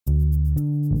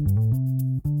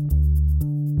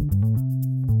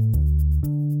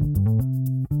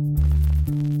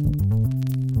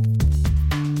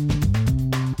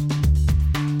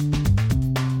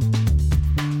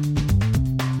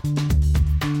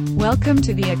Welcome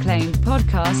to the acclaimed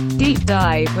podcast, Deep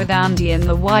Dive with Andy and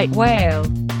the White Whale.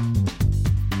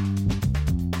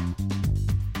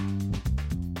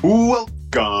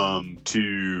 Welcome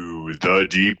to the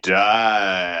Deep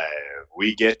Dive.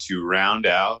 We get to round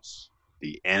out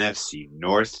the NFC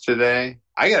North today.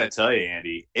 I got to tell you,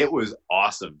 Andy, it was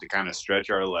awesome to kind of stretch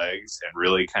our legs and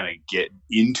really kind of get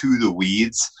into the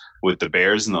weeds with the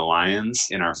Bears and the Lions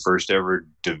in our first ever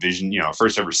division,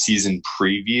 first ever season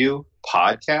preview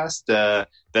podcast. That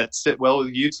sit well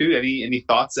with you too. Any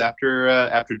thoughts after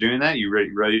doing that? You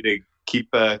ready to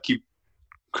keep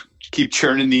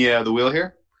churning the wheel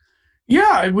here?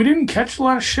 Yeah, we didn't catch a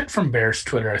lot of shit from Bears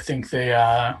Twitter. I think they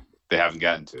haven't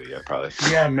gotten to it yet, probably.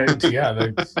 Yeah, maybe,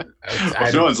 yeah.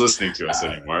 No one's listening to us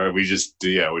anymore. We just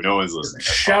no one's listening.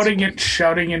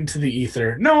 Shouting into the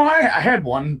ether. No, I had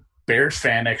one Bears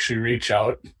fan actually reach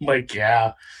out. Like,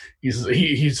 yeah,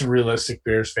 he's a realistic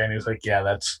Bears fan. He's like, yeah,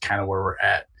 that's kind of where we're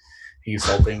at. He's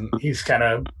hoping he's kind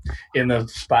of in the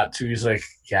spot too. He's like,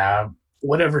 yeah,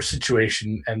 whatever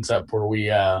situation ends up where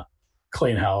we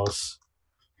clean house.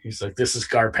 He's like, this is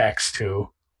Garpax 2.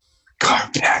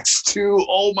 Garpax 2.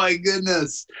 Oh my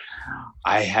goodness.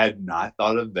 I had not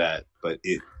thought of that, but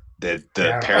the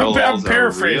parallels. I'm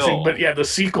paraphrasing, are real. But yeah, the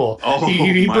sequel. Oh,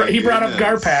 he brought up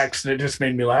Garpax, and it just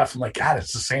made me laugh. I'm like, God,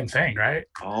 it's the same thing, right?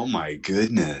 Oh my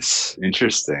goodness.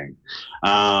 Interesting.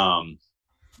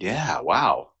 Yeah,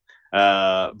 wow.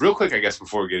 Real quick, I guess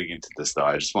before getting into this though,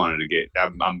 I just wanted to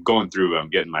I'm going through, I'm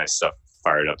getting my stuff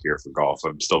fired up here for golf.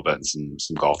 I'm still betting some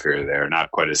golf here or there.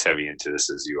 Not quite as heavy into this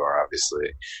as you are,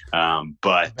 obviously.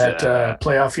 But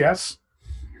playoff, yes.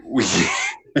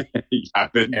 Every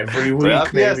week,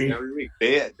 playoff, maybe. yes, every week.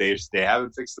 They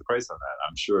haven't fixed the price on that.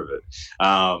 I'm sure of it.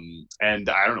 And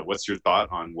I don't know. What's your thought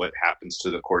on what happens to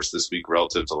the course this week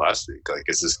relative to last week? Like,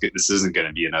 this isn't going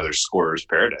to be another scorer's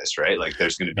paradise, right? Like,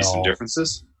 there's going to be some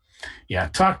differences. Yeah,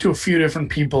 talked to a few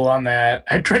different people on that.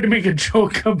 I tried to make a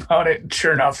joke about it, and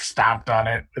sure enough, stopped on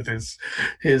it with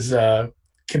his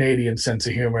Canadian sense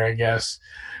of humor, I guess.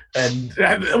 And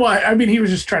I mean, he was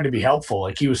just trying to be helpful.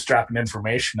 Like, he was dropping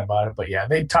information about it. But yeah,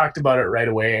 they talked about it right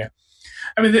away.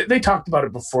 I mean, they talked about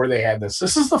it before they had this.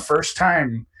 This is the first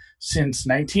time since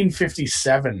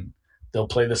 1957 they'll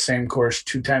play the same course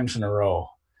 2 times in a row.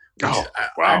 Oh,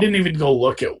 wow. I didn't even go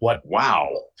look at what. Wow.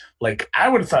 Like, I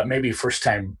would have thought maybe first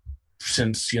time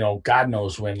since, God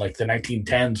knows when, like the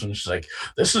 1910s, when it's like,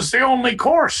 this is the only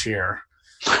course here.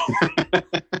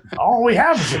 All we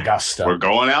have is Augusta. We're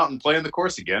going out and playing the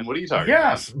course again. What are you talking about?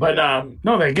 Yes, but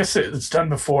no, I guess it's done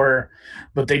before.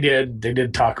 But they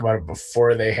did talk about it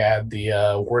before they had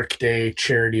the Workday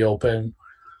Charity Open.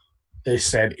 They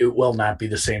said it will not be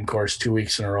the same course 2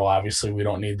 weeks in a row. Obviously, we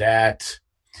don't need that.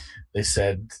 They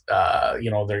said, they're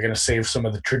going to save some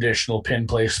of the traditional pin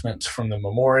placements from the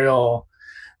Memorial.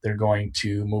 They're going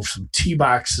to move some tee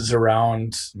boxes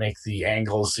around, make the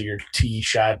angles of your tee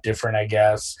shot different, I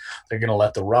guess. They're going to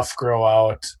let the rough grow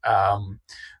out.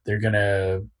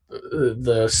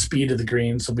 The speed of the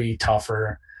greens will be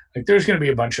tougher. Like, there's going to be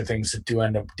a bunch of things that do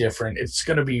end up different. It's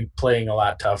going to be playing a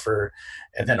lot tougher.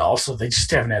 And then also, they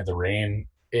just haven't had the rain.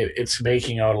 It's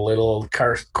making out a little.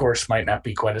 Course might not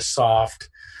be quite as soft.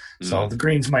 So the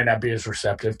greens might not be as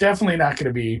receptive. Definitely not going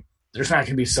to be. There's not going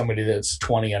to be somebody that's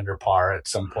 20 under par at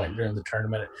some point during the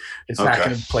tournament. It's not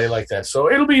going to play like that. So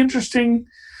it'll be interesting.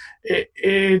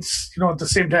 It's, at the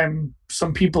same time,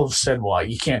 some people have said, well,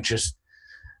 you can't just,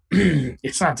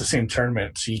 it's not the same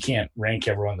tournament, so you can't rank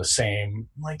everyone the same.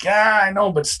 I'm like, I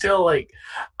know, but still, like,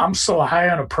 I'm so high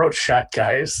on approach shot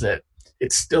guys that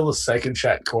it's still a second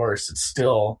shot course.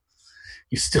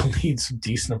 You still need some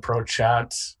decent approach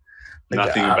shots.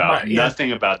 Like,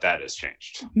 nothing about that has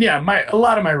changed. Yeah, a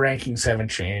lot of my rankings haven't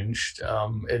changed.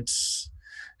 It's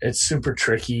super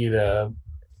tricky to,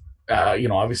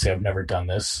 obviously I've never done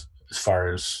this as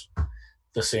far as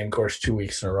the same course 2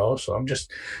 weeks in a row. So I'm just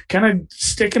kind of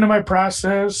sticking to my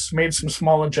process, made some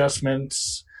small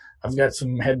adjustments. I've got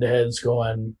some head-to-heads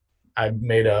going. I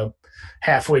made a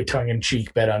halfway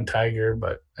tongue-in-cheek bet on Tiger,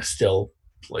 but I still,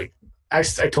 I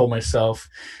told myself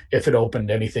if it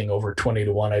opened anything over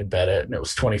 20-1, I'd bet it, and it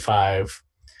was 25.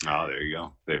 Oh, there you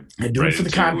go. I do it for the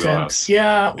content.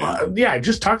 Yeah. I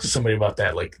just talked to somebody about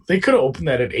that. Like, they could have opened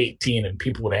that at 18, and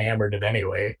people would have hammered it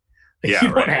anyway.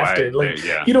 Like,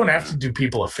 you don't have to do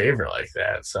people a favor like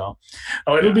that. So,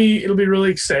 it'll be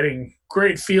really exciting.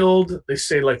 Great field. They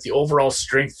say like the overall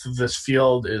strength of this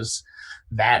field is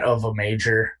that of a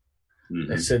major.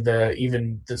 Mm-hmm. They said that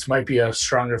even this might be a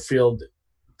stronger field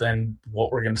than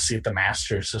what we're going to see at the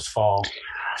Masters this fall.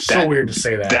 So weird to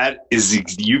say that. That is,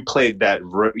 you played that.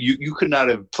 You could not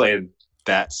have played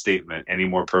that statement any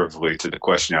more perfectly to the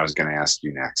question I was going to ask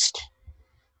you next.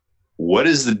 What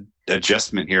is the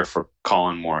adjustment here for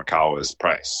Colin Morikawa's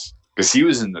price? Because he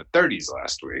was in the 30s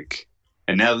last week,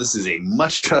 and now this is a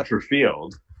much tougher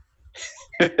field.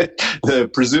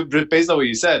 Based on what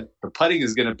you said, the putting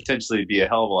is going to potentially be a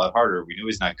hell of a lot harder. We know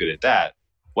he's not good at that.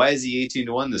 Why is he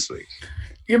 18-1 this week?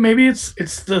 Yeah, maybe it's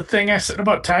the thing I said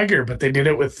about Tiger, but they did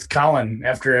it with Colin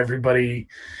after everybody,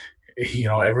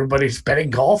 everybody's betting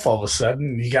golf all of a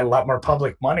sudden. You got a lot more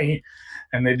public money,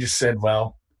 and they just said,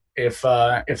 well, if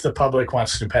the public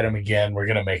wants to bet him again, we're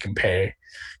going to make him pay.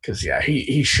 Because, yeah,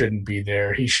 he shouldn't be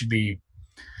there. He should be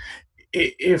 –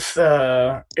 if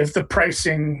the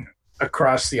pricing –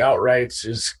 across the outrights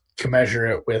is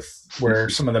commensurate with where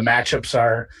some of the matchups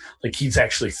are. Like, he's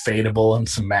actually fadeable in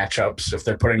some matchups if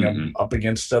they're putting him up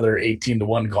against other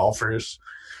 18-1 golfers.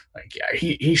 Like, yeah,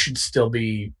 he should still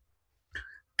be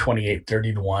 28,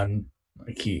 30-1.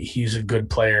 Like, he's a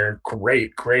good player,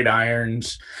 great be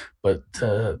but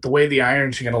the way the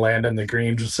irons are going to land on the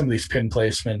greens with some of these pin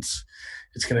placements,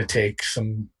 it's going to take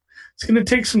some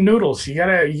noodles. You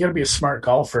gotta be a smart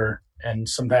golfer, and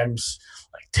sometimes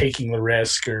taking the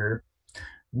risk or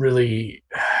really,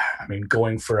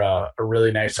 going for a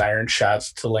really nice iron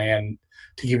shots to land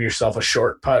to give yourself a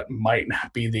short putt might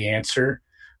not be the answer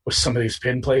with some of these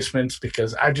pin placements,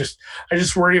 because I just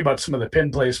worry about some of the pin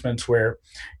placements where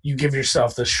you give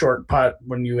yourself the short putt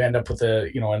when you end up with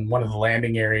in one of the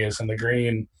landing areas in the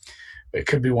green. It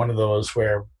could be one of those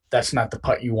where that's not the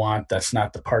putt you want. That's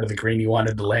not the part of the green you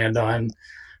wanted to land on,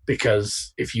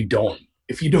 because if you don't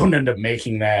end up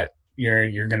making that,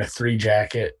 you're going to three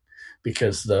jacket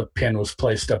because the pin was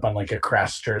placed up on like a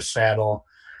crest or a saddle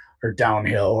or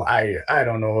downhill. I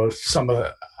don't know.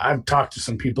 I've talked to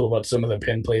some people about some of the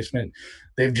pin placement.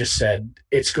 They've just said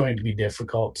it's going to be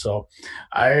difficult. So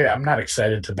I'm not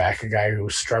excited to back a guy who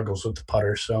struggles with the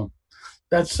putter. So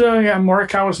that's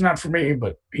Morikawa's not for me,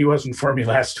 but he wasn't for me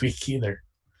last week either.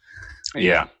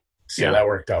 Yeah. So that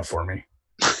worked out for me.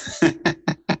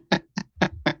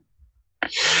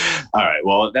 All right.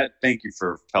 Well, thank you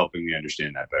for helping me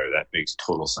understand that better. That makes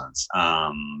total sense.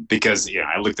 Because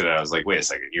I looked at it, I was like, wait a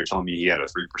second, you're telling me he had a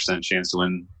 3% chance to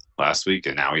win last week,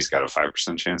 and now he's got a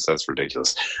 5% chance? That's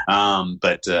ridiculous.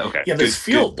 But okay. Yeah, the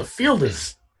field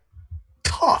is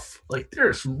tough. Like,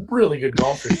 there's really good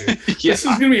golfers here. This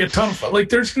is going to be a ton of fun. Like,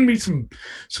 there's going to be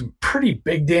some pretty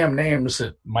big damn names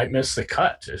that might miss the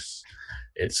cut. This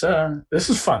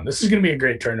is fun. This is going to be a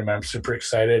great tournament. I'm super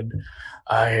excited.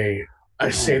 I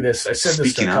said this to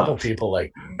a couple people,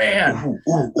 like, man,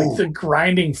 like the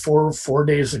grinding four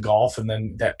days of golf and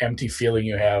then that empty feeling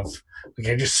you have. Like,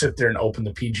 I just sit there and open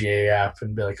the PGA app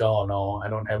and be like, oh no, I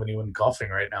don't have anyone golfing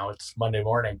right now. It's Monday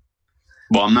morning.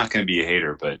 Well, I'm not going to be a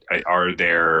hater, but are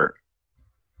there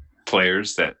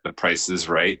players that the price is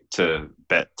right to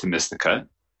bet to miss the cut?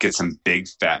 Get some big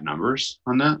fat numbers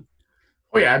on that?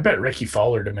 Oh yeah, I bet Ricky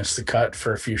Fowler to miss the cut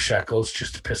for a few shekels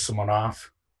just to piss someone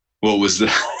off. What was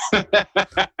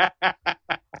that?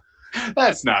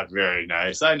 That's not very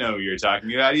nice. I know who you're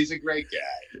talking about. He's a great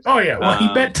guy. Oh, yeah. Well,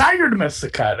 he bet Tiger to miss the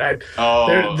cut. It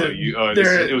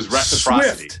was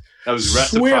reciprocity. That was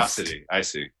reciprocity. Swift, I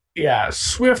see. Yeah,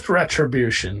 swift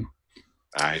retribution.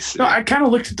 I see. No, I kind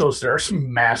of looked at those. There are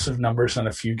some massive numbers on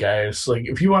a few guys. Like,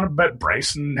 if you want to bet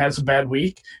Bryson has a bad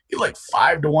week, you like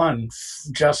 5-1.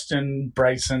 Justin,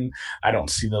 Bryson, I don't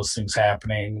see those things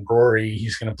happening. Rory,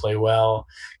 he's going to play well.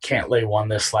 Cantlay won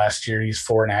this last year. He's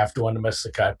 4.5-1 to miss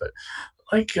the cut. But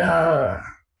like a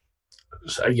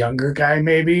younger guy,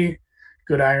 maybe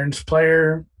good irons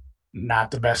player,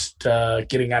 not the best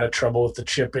getting out of trouble with the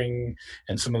chipping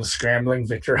and some of the scrambling.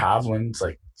 Victor Hovland's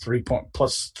like 3 point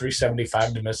plus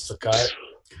 375 to miss the cut.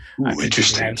 Ooh,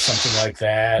 interesting. Something like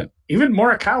that. Even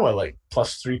Morikawa, like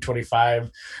plus 325,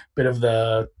 bit of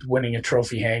the winning a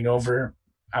trophy hangover.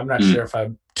 I'm not sure if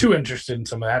I'm too interested in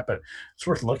some of that, but it's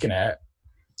worth looking at.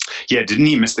 Yeah, didn't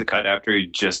he miss the cut after he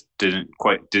just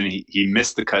he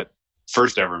missed the cut,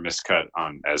 first ever missed cut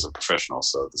on as a professional.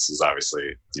 So this is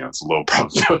obviously, it's a low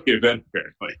probability event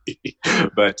apparently.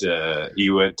 But he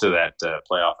went to that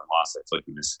playoff and lost. I feel like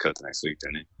he missed the cut the next week,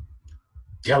 didn't he?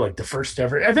 Yeah, like the first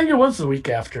ever. I think it was the week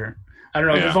after. I don't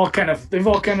know. Yeah. They've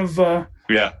all kind of.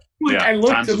 Yeah. Like, yeah. I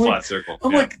looked. Time's a flat circle.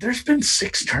 I'm like, there's been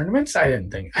 6 tournaments. I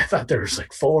thought there was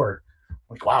like 4. I'm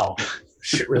like, wow,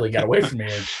 shit really got away from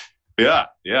me. Yeah.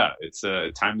 It's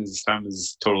time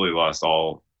is totally lost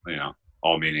all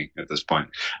meaning at this point.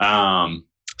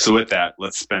 So with that,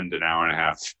 let's spend an hour and a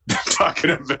half talking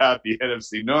about the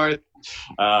NFC North.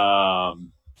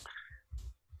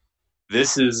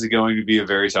 This is going to be a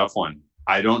very tough one.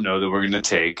 I don't know that we're going to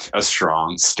take a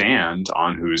strong stand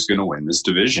on who's going to win this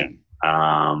division.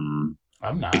 I'm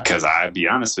not. Because I'll be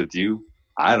honest with you,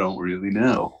 I don't really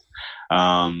know.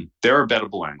 There are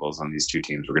bettable angles on these two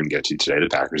teams we're going to get to today, the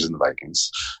Packers and the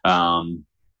Vikings.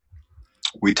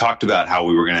 We talked about how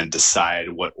we were going to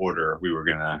decide what order we were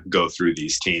going to go through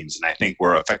these teams, and I think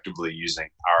we're effectively using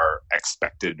our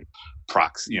expected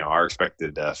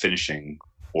finishing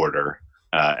order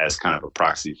as kind of a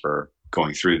proxy for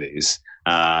going through these.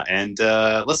 And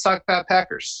let's talk about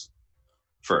Packers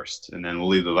first, and then we'll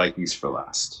leave the Vikings for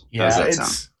last. Yeah,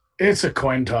 it's a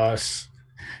coin toss.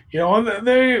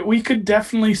 We could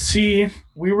definitely see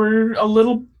we were a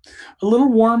little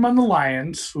warm on the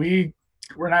Lions.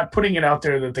 We're not putting it out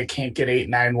there that they can't get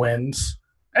 8-9 wins,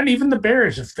 and even the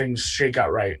Bears if things shake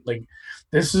out right. Like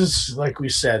this is, like we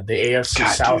said, the AFC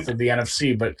South of the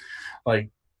NFC. But like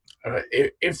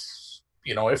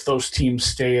if those teams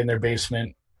stay in their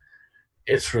basement,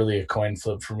 it's really a coin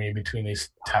flip for me between these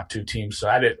top two teams.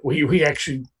 So we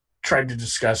actually tried to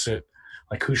discuss it.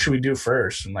 Like, who should we do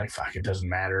first? And like, fuck, it doesn't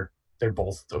matter. They're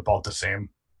both about the same.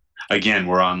 Again,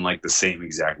 we're on like the same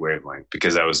exact wavelength,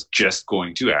 because I was just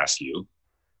going to ask you,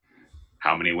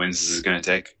 how many wins is it going to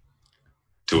take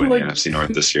to win the NFC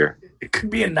North this year? It could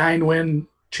be a 9-win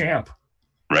champ.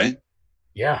 Right?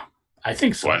 Yeah, I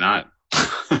think so. Why not?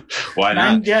 Why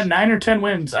not? Yeah, 9 or 10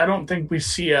 wins. I don't think we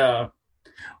see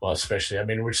especially, I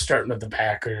mean, we're starting with the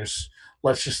Packers.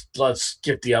 Let's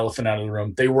get the elephant out of the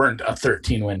room. They weren't a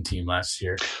 13-win team last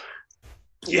year.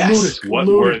 Yes.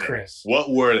 Ludicrous.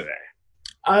 What were they?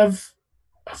 I've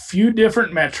a few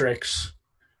different metrics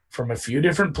from a few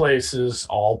different places,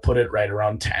 all put it right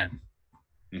around 10.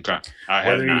 Okay. I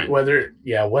had 9. Whether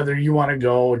you want to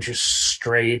go just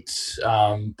straight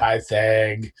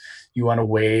Pythag, you want to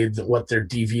weigh what their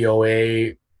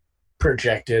DVOA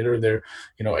projected or their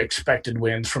expected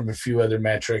wins from a few other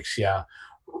metrics, yeah,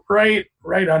 right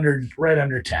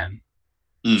under 10.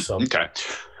 Okay.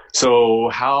 So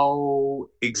how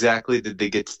exactly did they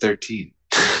get to 13?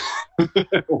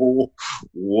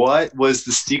 What was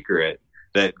the secret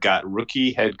that got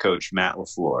rookie head coach Matt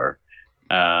LaFleur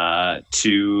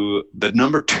to the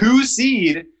number 2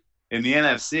 seed in the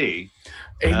NFC?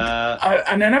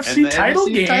 An NFC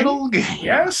title game.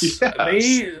 Yes.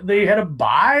 They had a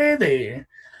bye.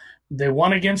 They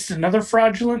won against another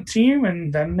fraudulent team,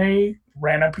 and then they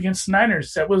ran up against the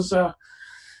Niners. That was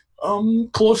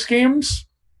close games.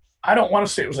 I don't want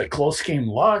to say it was like close game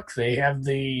luck.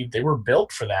 They were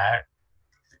built for that.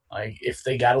 Like, if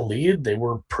they got a lead, they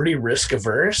were pretty risk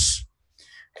averse,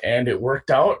 and it worked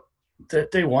out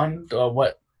that they won.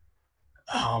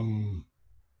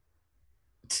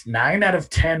 It's 9 out of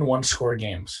 10 one-score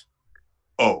games.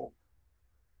 Oh.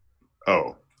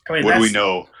 I mean, what do we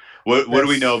know? What do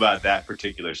we know about that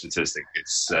particular statistic?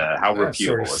 It's how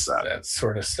repeatable is that? That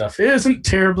sort of stuff isn't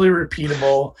terribly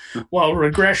repeatable. While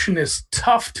regression is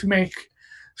tough to make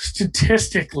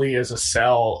statistically as a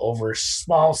sell over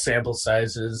small sample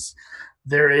sizes,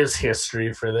 there is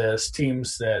history for this.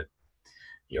 Teams that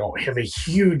have a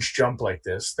huge jump like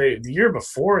this. The year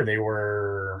before they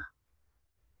were.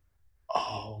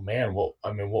 Oh man! Well,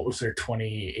 I mean, what was their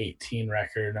 2018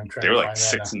 record? I'm trying. They were like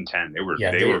 6-10. They were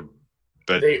 7.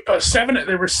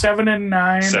 They were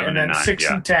 7-9, 7 and then 9,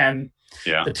 6-10.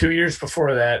 Yeah. The 2 years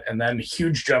before that, and then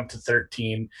huge jump to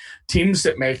 13. Teams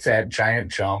that make that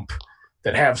giant jump,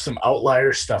 that have some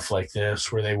outlier stuff like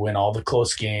this, where they win all the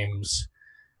close games,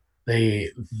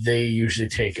 they usually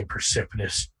take a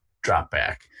precipitous drop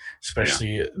back.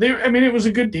 Especially it was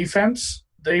a good defense.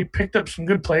 They picked up some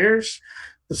good players.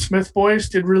 The Smith boys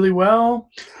did really well.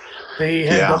 They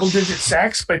had double-digit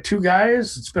sacks by 2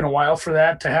 guys. It's been a while for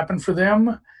that to happen for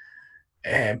them.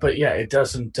 But yeah, it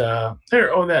doesn't.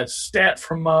 That stat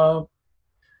from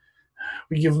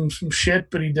we give him some shit,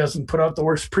 but he doesn't put out the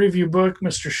worst preview book,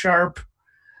 Mr. Sharp.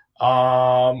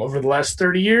 Over the last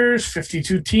 30 years,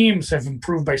 52 teams have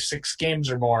improved by 6 games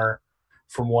or more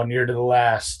from one year to the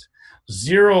last.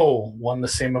 0 won the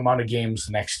same amount of games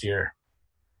the next year.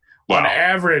 Wow. On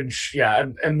average,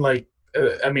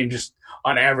 just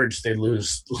on average, they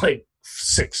lose like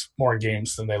 6 more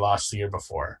games than they lost the year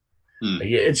before. Like,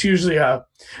 it's usually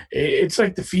it's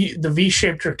like the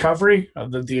V-shaped recovery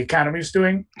that the economy is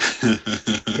doing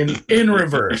in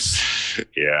reverse.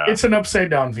 Yeah, it's an upside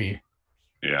down V.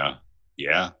 Yeah,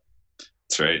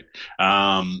 that's right.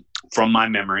 From my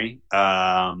memory,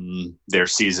 their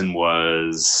season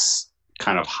was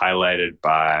kind of highlighted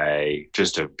by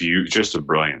just a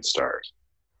brilliant start.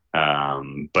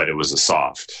 But it was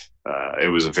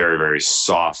it was a very, very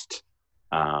soft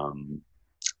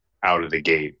out of the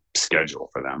gate schedule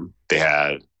for them. They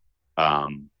had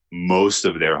most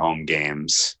of their home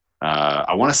games.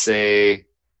 I want to say,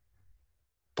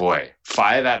 boy,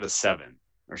 5 out of 7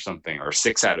 or something, or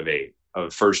 6 out of 8 of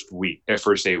the first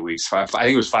 8 weeks. I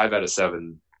think it was 5 out of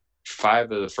 7.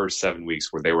 5 of the first 7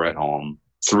 weeks where they were at home.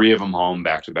 3 of them home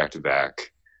back to back to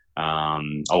back. A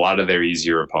lot of their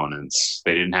easier opponents.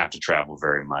 They didn't have to travel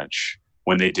very much.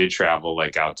 When they did travel,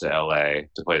 like out to LA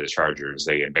to play the Chargers,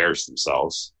 they embarrassed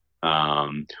themselves.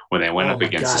 When they went up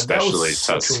against especially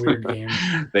tough, such a weird game.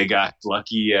 they got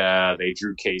lucky. They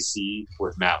drew KC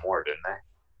with Matt Moore, didn't they?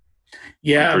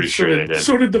 Yeah, I'm pretty sure they did.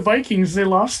 So did the Vikings. They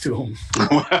lost to them.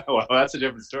 Well, that's a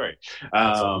different story.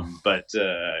 But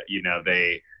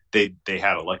they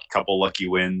had a couple lucky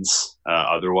wins.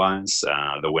 Otherwise,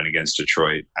 the win against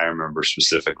Detroit, I remember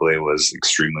specifically, was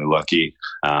extremely lucky.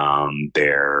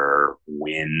 Their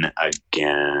win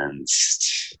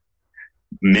against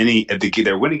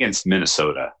their win against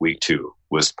Minnesota week 2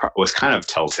 was kind of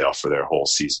telltale for their whole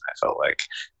season. I felt like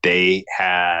they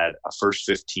had a first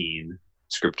 15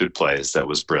 scripted plays that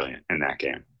was brilliant in that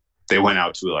game. They went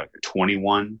out to like a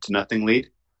 21-0 lead,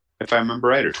 if I remember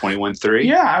right, or 21-3.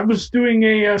 Yeah, I was doing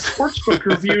a sportsbook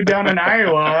review down in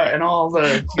Iowa, and all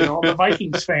the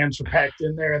Vikings fans were packed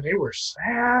in there, and they were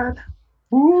sad.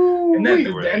 Ooh,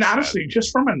 and honestly,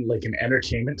 just from an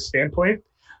entertainment standpoint,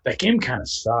 that game kind of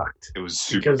sucked. It was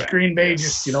super because bad. Green Bay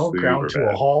just ground to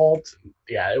a halt.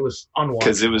 Yeah, it was unwatchable.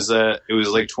 Because it was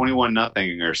like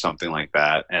 21-0 or something like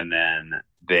that, and then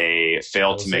they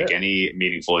failed to make any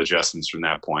meaningful adjustments from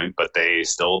that point, but they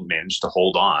still managed to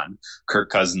hold on. Kirk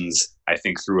Cousins, I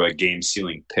think, threw a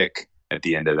game-sealing pick at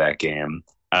the end of that game.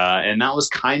 And that was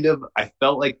I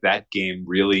felt like that game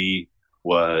really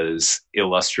was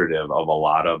illustrative of a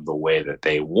lot of the way that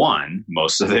they won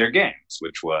most of their games,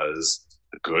 which was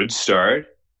a good start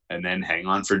and then hang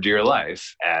on for dear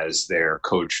life as their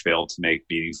coach failed to make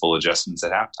meaningful adjustments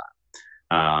at halftime.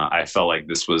 I felt like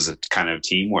this was a kind of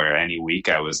team where any week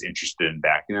I was interested in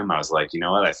backing them. I was like, you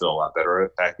know what? I feel a lot better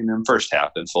at backing them first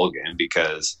half than full game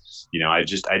because,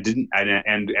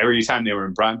 and every time they were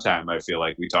in prime time, I feel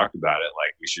like we talked about it,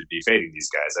 like we should be fading these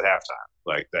guys at halftime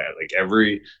like that. Like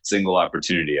every single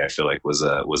opportunity I feel like was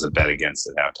a bet against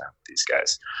at halftime with these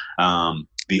guys.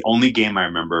 The only game I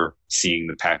remember seeing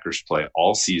the Packers play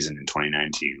all season in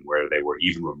 2019 where they were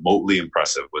even remotely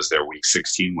impressive was their week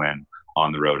 16 win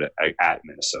on the road at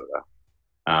Minnesota.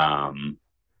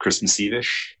 Christmas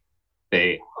Eve-ish,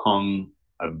 they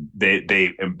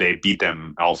beat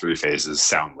them all 3 phases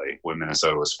soundly when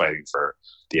Minnesota was fighting for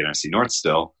the NFC North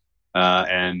still,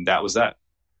 and that was that.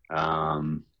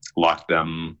 Locked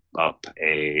them up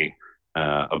a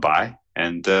bye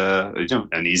and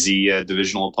an easy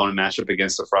divisional opponent matchup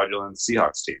against a fraudulent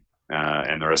Seahawks team,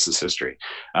 and the rest is history.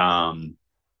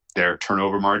 Their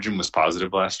turnover margin was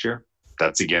positive last year.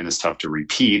 That's, again, is tough to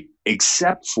repeat,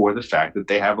 except for the fact that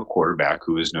they have a quarterback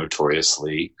who is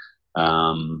notoriously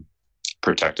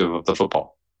protective of the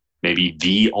football. Maybe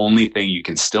the only thing you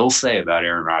can still say about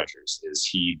Aaron Rodgers is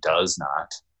he is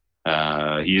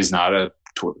not a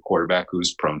quarterback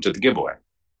who's prone to the giveaway.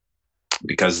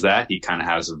 Because of that, he kind of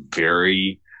has a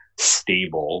very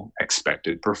stable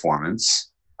expected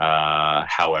performance.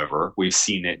 However, we've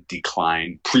seen it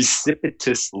decline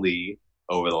precipitously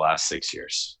over the last 6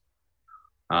 years.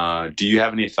 Do you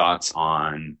have any thoughts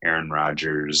on Aaron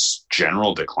Rodgers'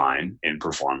 general decline in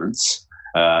performance?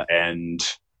 And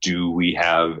do we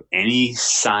have any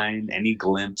sign, any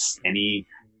glimpse,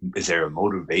 is there a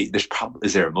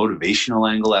motivational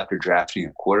angle after drafting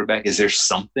a quarterback? Is there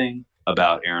something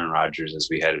about Aaron Rodgers as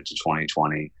we head into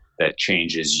 2020 that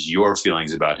changes your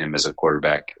feelings about him as a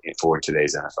quarterback for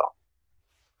today's NFL?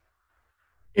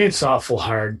 It's awful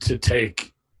hard to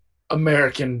take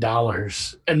American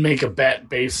dollars and make a bet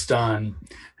based on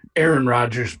Aaron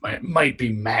Rodgers might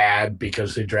be mad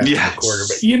because they drafted a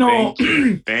quarterback.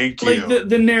 Thank you. Like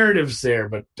the narrative's there,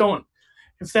 but don't.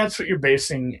 If that's what you're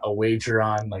basing a wager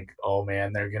on, like, oh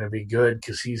man, they're gonna be good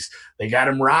because they got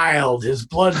him riled, his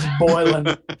blood's boiling.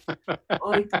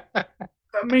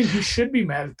 He should be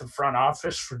mad at the front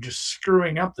office for just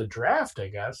screwing up the draft, I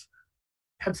guess.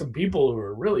 Had some people who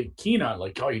were really keen on,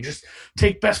 like, oh, you just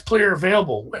take best player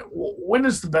available. When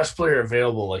is the best player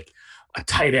available? Like a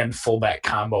tight end fullback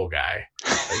combo guy.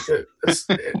 You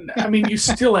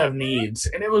still have needs,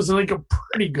 and it was like a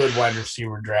pretty good wide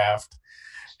receiver draft.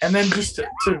 And then just to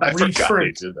reach for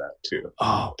they did that too.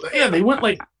 Oh yeah, they went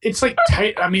it's like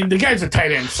tight. The guy's a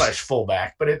tight end /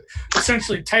 fullback, but it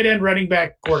essentially tight end, running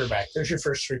back, quarterback. There's your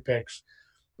first 3 picks.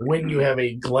 When you have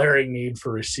a glaring need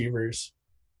for receivers,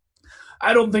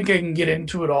 I don't think I can get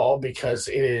into it all because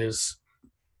it's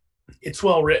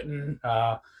well written.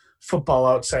 Football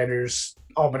Outsiders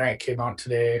Almanac came out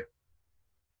today.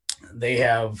 They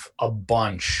have a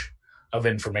bunch of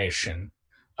information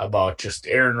about just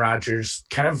Aaron Rodgers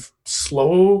kind of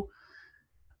slow,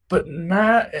 but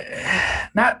not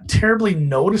terribly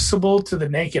noticeable to the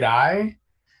naked eye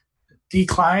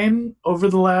decline over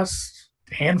the last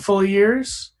handful of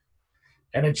years.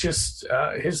 And it just,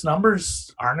 his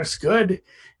numbers aren't as good.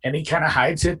 And he kind of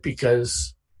hides it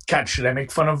because, God, should I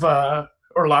make fun of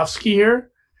Orlovsky here?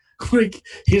 Like,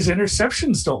 his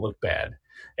interceptions don't look bad.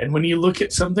 And when you look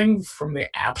at something from the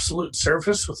absolute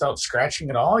surface without scratching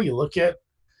at all, you look at,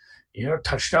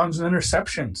 touchdowns and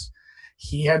interceptions.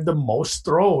 He had the most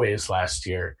throwaways last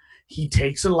year. He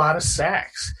takes a lot of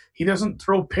sacks. He doesn't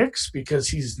throw picks because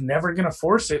he's never going to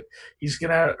force it. He's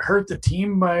going to hurt the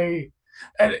team by,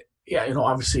 and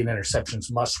obviously an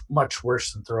interception's much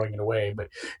worse than throwing it away. But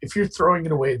if you're throwing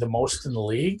it away the most in the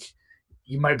league,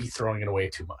 you might be throwing it away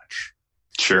too much.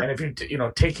 Sure. And if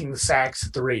you're, taking the sacks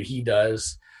at the rate he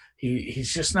does,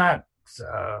 he's just not.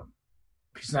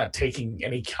 He's not taking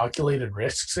any calculated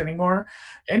risks anymore.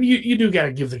 And you do got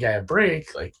to give the guy a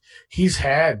break. Like, he's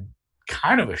had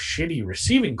kind of a shitty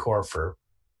receiving core for,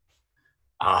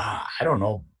 I don't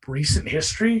know, recent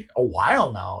history, a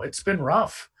while now. It's been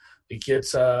rough. Like,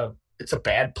 it's a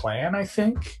bad plan, I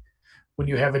think, when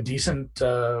you have a decent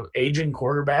aging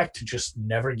quarterback to just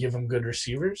never give him good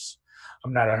receivers.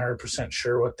 I'm not 100%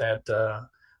 sure what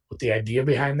the idea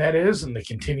behind that is, and the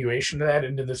continuation of that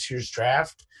into this year's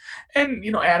draft. And,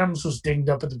 Adams was dinged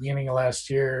up at the beginning of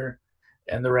last year,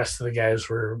 and the rest of the guys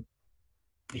were,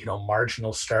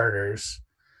 marginal starters.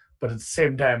 But at the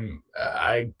same time,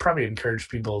 I probably encourage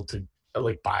people to,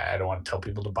 buy. I don't want to tell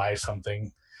people to buy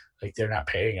something. Like, they're not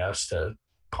paying us to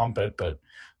pump it, but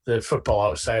the Football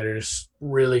Outsiders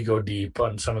really go deep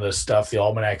on some of this stuff. The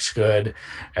Almanac's good,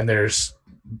 and there's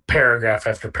paragraph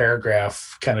after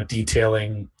paragraph kind of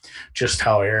detailing just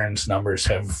how Aaron's numbers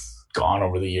have gone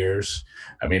over the years.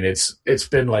 I mean, it's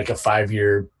been like a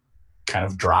 5-year kind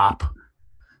of drop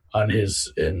on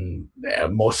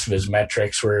most of his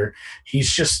metrics, where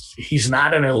he's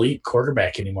not an elite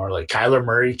quarterback anymore. Like, Kyler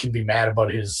Murray can be mad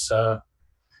about his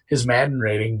Madden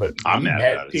rating, but I'm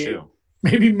mad about it too.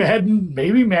 Maybe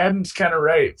Madden's kind of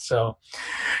right. So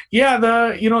yeah,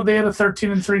 they had a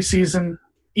 13-3 season.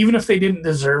 Even if they didn't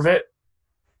deserve it,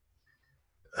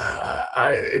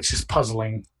 it's just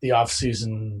puzzling the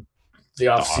offseason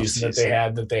that they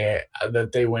had,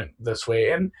 that they went this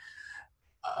way. And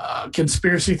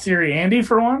conspiracy theory Andy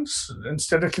for once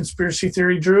instead of conspiracy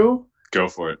theory Drew. Go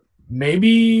for it.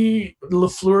 Maybe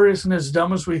LaFleur isn't as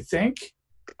dumb as we think.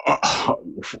 Wow.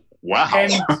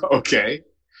 And, okay.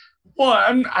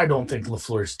 Well, I don't think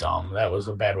LaFleur's dumb. That was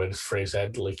a bad way to phrase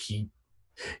that. Like,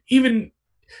 even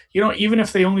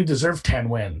if they only deserved 10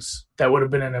 wins, that would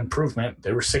have been an improvement.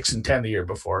 They were 6-10 the year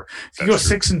before. If you go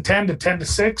 6-10 to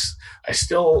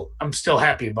 10-6, I'm still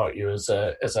happy about you as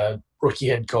a rookie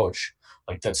head coach.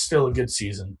 Like, that's still a good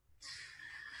season.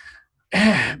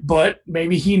 But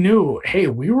maybe he knew, hey,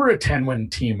 we were a 10-win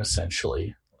team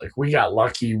essentially. Like, we got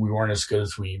lucky. We weren't as good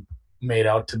as we made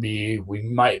out to be. We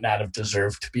might not have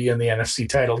deserved to be in the NFC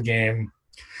title game.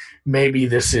 Maybe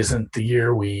this isn't the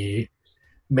year we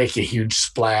make a huge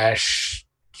splash,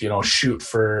 shoot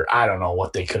for, I don't know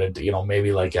what they could have,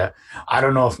 maybe I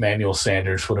don't know if Manuel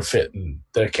Sanders would have fit in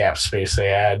the cap space they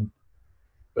had,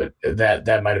 but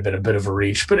that might have been a bit of a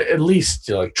reach. But at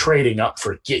least trading up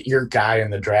for get your guy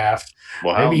in the draft.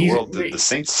 Well, how in the world did the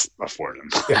Saints afford him?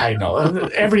 I know.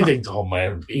 Everything's home,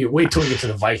 man. You wait till we get to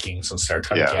the Vikings and start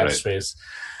talking cap space.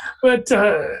 But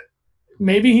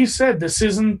maybe he said this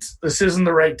isn't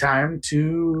the right time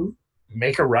to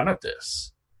make a run at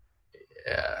this.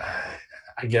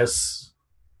 I guess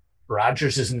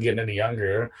Rodgers isn't getting any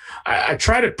younger. I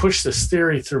try to push this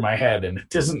theory through my head, and it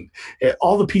doesn't.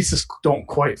 All the pieces don't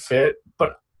quite fit,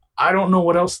 but I don't know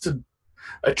what else to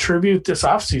attribute this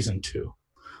offseason to.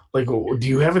 Like, do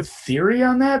you have a theory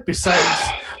on that?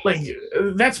 Besides,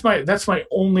 that's my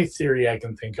only theory I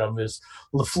can think of is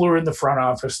LaFleur in the front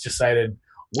office decided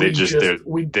they're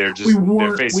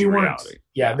facing reality.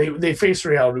 Yeah, they face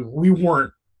reality. We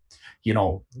weren't,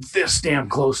 this damn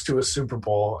close to a Super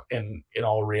Bowl in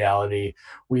all reality.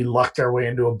 We lucked our way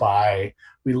into a bye.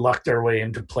 We lucked our way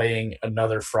into playing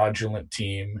another fraudulent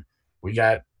team. We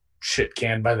got shit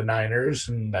canned by the Niners,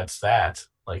 and that's that.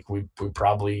 Like, we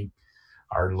probably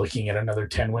are looking at another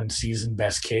 10-win season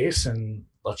best case, and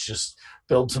let's just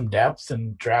build some depth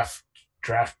and draft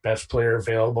best player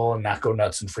available and not go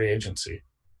nuts in free agency.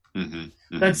 Mm-hmm,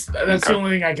 mm-hmm. That's the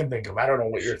only thing I can think of. I don't know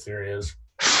what your theory is.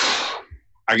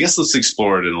 I guess let's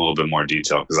explore it in a little bit more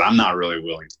detail, because I'm not really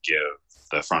willing to give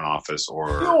the front office or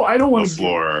I don't want the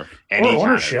floor any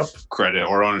ownership kind of credit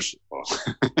or ownership. Well,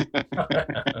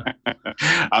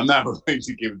 I'm not willing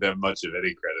to give them much of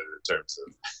any credit in terms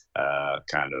of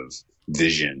kind of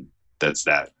vision that's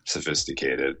that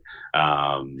sophisticated.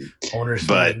 Owners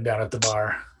but meeting down at the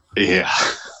bar. Yeah.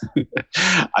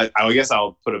 I guess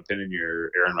I'll put a pin in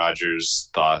your Aaron Rodgers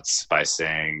thoughts by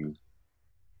saying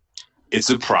it's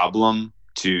a problem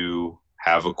to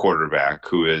have a quarterback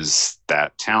who is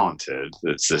that talented.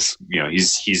 It's this,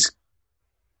 he's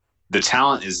the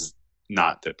talent is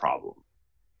not the problem.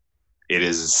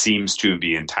 Seems to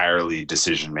be entirely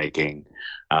decision making.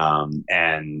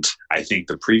 And I think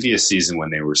the previous season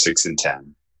when they were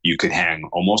 6-10, you could hang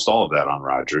almost all of that on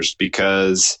Rodgers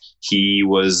because he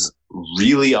was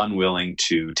really unwilling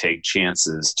to take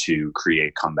chances to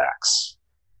create comebacks.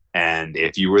 And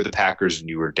if you were the Packers and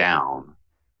you were down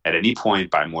at any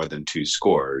point by more than 2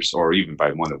 scores, or even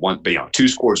by more than one, but 2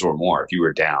 scores or more, if you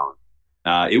were down,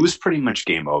 it was pretty much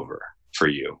game over for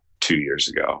you 2 years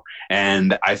ago.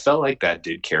 And I felt like that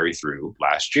did carry through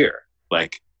last year.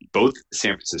 Like both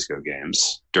San Francisco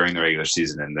games during the regular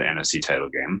season and the NFC title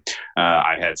game,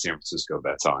 I had San Francisco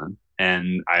bets on.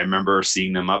 And I remember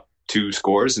seeing them up 2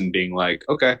 scores and being like,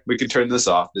 okay, we can turn this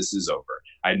off. This is over.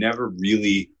 I never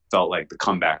really felt like the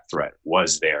comeback threat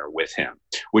was there with him,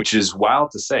 which is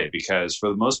wild to say because for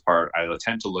the most part, I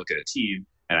tend to look at a team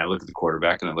and I look at the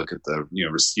quarterback and I look at the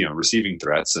receiving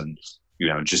threats and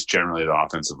just generally the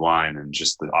offensive line and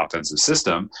just the offensive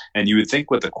system. And you would think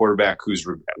with a quarterback who's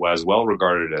as well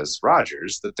regarded as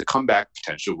Rodgers that the comeback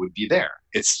potential would be there.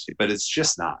 But it's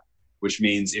just not. Which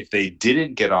means if they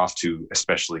didn't get off to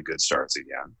especially good starts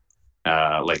again,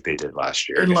 like they did last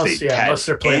year, unless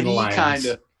they're playing the Lions.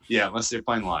 Unless they're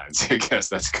playing Lions. I guess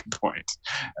that's a good point.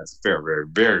 That's a very,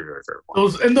 very, very fair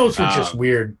point. Those were just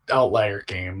weird outlier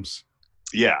games.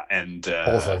 Yeah, and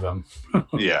both of them.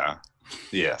 Yeah.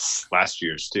 Yes, last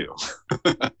year's too.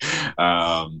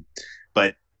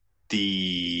 But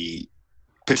the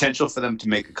potential for them to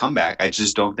make a comeback, I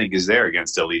just don't think is there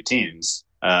against elite teams.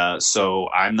 So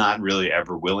I'm not really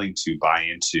ever willing to buy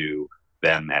into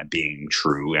them at being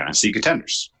true NFC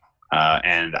contenders.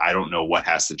 And I don't know what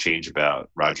has to change about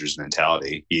Rodgers'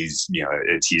 mentality. He's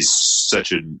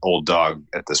such an old dog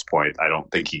at this point. I don't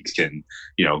think he can,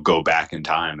 go back in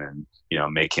time and,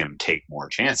 make him take more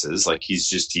chances. Like he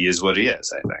is what he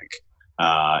is, I think.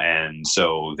 And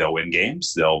so they'll win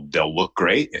games. They'll look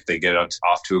great if they get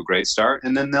off to a great start,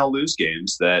 and then they'll lose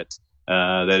games that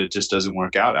it just doesn't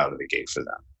work out of the gate for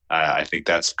them. I think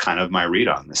that's kind of my read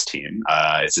on this team.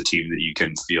 It's a team that you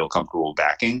can feel comfortable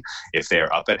backing if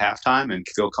they're up at halftime and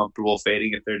feel comfortable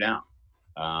fading if they're down.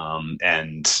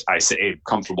 And I say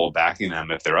comfortable backing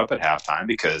them if they're up at halftime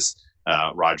because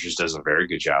Rodgers does a very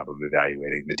good job of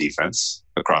evaluating the defense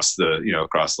across the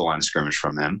line of scrimmage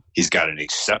from them. He's got an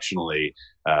exceptionally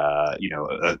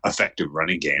effective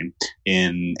running game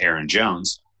in Aaron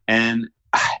Jones. And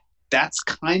that's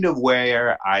kind of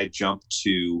where I jump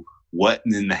to what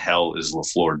in the hell is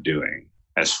LaFleur doing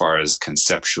as far as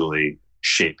conceptually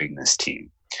shaping this team?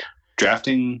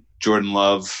 Drafting Jordan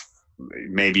Love,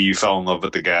 maybe you fell in love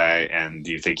with the guy and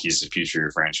you think he's the future of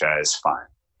your franchise,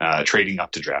 fine. Trading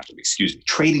up to draft him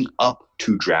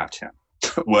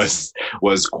was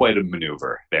quite a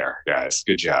maneuver there, guys.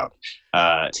 Good job.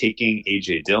 Taking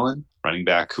A.J. Dillon, running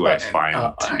back, who I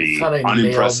find to be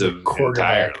unimpressive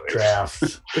entirely. Draft.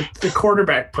 The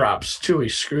quarterback props, too, he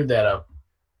screwed that up.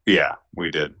 Yeah,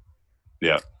 we did.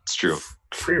 Yeah, it's true.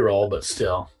 Free roll, but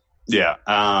still. Yeah.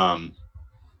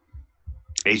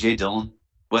 A.J. Dillon,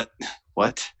 what?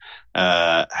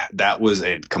 That was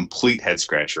a complete head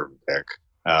scratcher pick.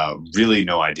 Really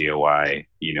no idea why,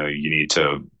 you need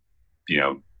to,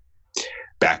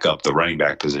 back up the running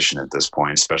back position at this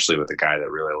point, especially with a guy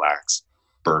that really lacks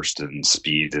burst and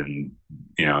speed and,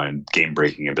 and game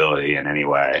breaking ability in any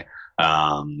way.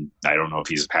 I don't know if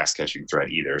he's a pass catching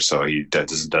threat either. So he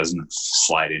doesn't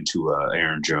slide into a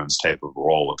Aaron Jones type of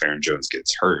role if Aaron Jones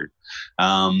gets hurt.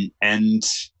 And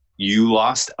you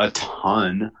lost a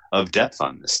ton of depth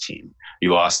on this team.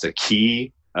 You lost a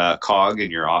key cog in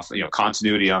your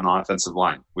continuity on the offensive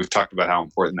line. We've talked about how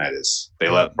important that is. They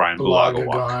let Brian Bulaga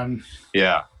walk. Gone.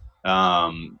 Yeah.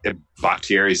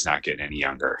 Bakhtiari's not getting any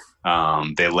younger.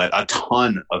 They let a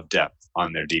ton of depth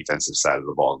on their defensive side of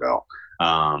the ball go.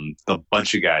 The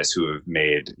bunch of guys who have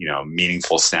made,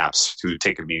 meaningful snaps, who've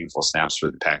taken meaningful snaps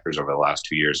for the Packers over the last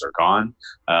 2 years are gone.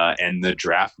 And the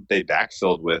draft that they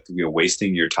backfilled with,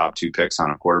 wasting your top 2 picks on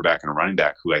a quarterback and a running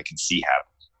back who I can see have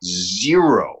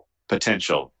zero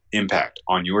potential impact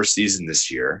on your season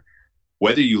this year,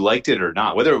 whether you liked it or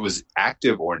not, whether it was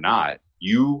active or not,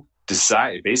 you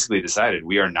basically decided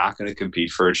we are not going to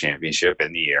compete for a championship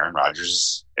in the Aaron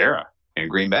Rodgers era in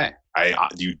Green Bay.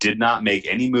 You did not make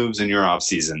any moves in your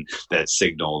offseason that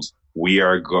signaled we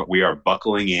are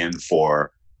buckling in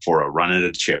for a run at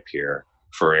a chip here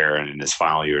for Aaron in his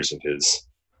final years of his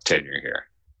tenure here.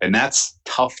 And that's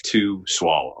tough to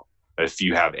swallow if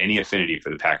you have any affinity for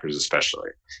the Packers, especially.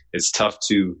 It's tough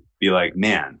to be like,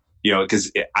 man,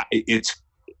 because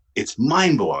it's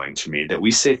mind-blowing to me that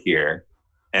we sit here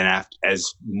and after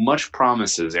as much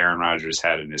promise as Aaron Rodgers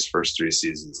had in his first 3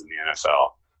 seasons in the NFL,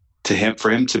 for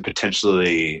him to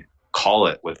potentially call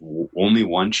it with only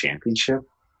one championship,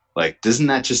 like,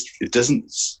 it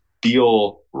doesn't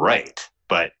feel right.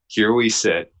 But here we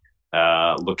sit,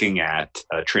 looking at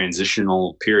a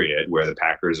transitional period where the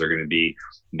Packers are going to be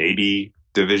maybe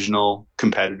divisional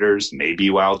competitors, maybe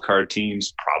wild card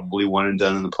teams, probably one and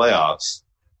done in the playoffs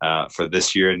for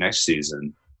this year and next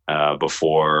season,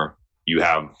 before you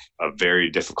have a very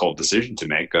difficult decision to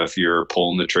make if you're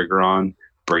pulling the trigger on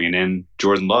bringing in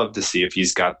Jordan Love to see if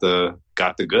he's got the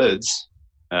goods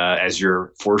as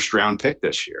your first round pick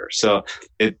this year. So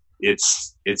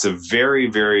it's a very,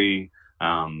 very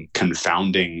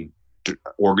confounding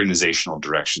organizational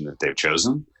direction that they've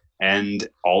chosen. And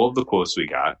all of the quotes we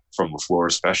got from LaFleur,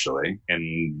 especially,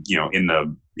 and in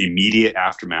the immediate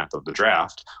aftermath of the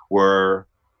draft, were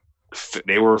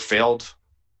failed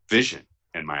vision,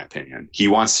 in my opinion. He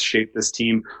wants to shape this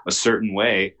team a certain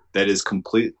way that is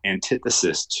complete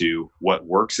antithesis to what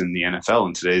works in the NFL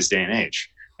in today's day and age.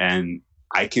 And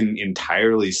I can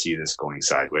entirely see this going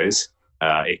sideways.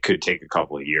 It could take a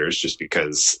couple of years just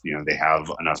because, they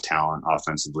have enough talent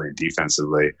offensively and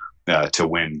defensively to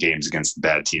win games against the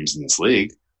bad teams in this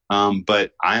league.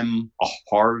 But I'm a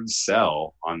hard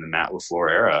sell on the Matt LaFleur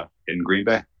era in Green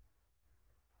Bay.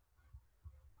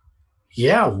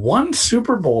 Yeah, 1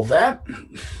 Super Bowl. That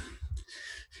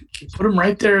you put him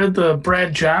right there at the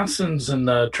Brad Johnsons and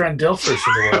the Trent Dilfers of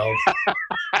the world.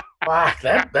 Wow,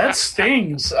 that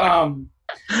stings. God,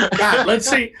 let's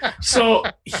see. So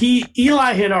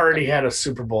Eli had already had a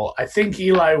Super Bowl. I think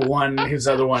Eli won his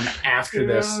other one after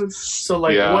this. So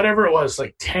whatever it was,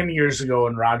 10 years ago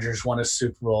when Rodgers won a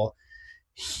Super Bowl,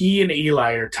 he and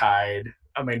Eli are tied.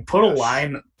 I mean, put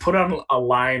on a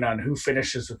line on who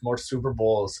finishes with more Super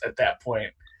Bowls at that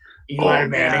point. Eli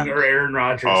Manning or Aaron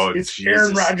Rodgers. It's Jesus.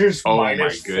 Aaron Rodgers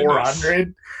minus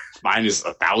 400. Minus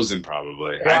 1,000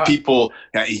 probably. Yeah.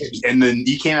 And then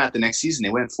he came out the next season.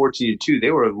 They went 14-2.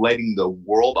 They were lighting the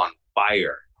world on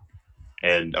fire.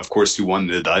 And of course, who won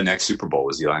the next Super Bowl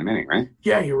was Eli Manning, right?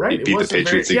 Yeah, you're right. He beat the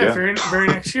Patriots again. Yeah, very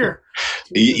next year.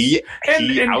 he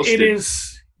it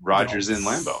is Rodgers in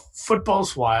Lambeau.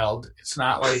 Football's wild. It's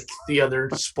not like the other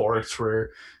sports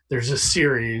where there's a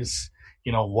series.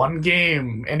 One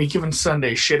game, any given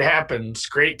Sunday, shit happens.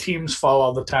 Great teams fall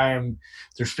all the time.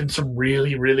 There's been some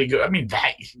really, really good.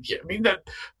 The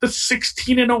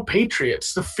 16-0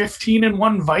 Patriots, the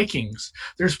 15-1 Vikings.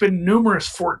 There's been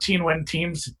numerous 14-win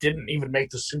teams that didn't even make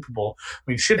the Super Bowl.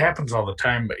 Shit happens all the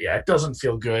time, but yeah, it doesn't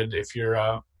feel good if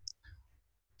you're.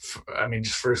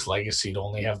 Just first legacy to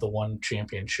only have the 1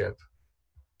 championship.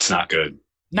 It's not good.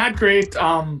 Not great.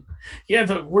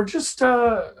 We're just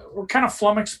we're kind of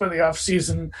flummoxed by the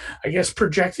offseason. I guess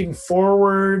projecting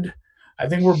forward, I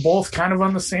think we're both kind of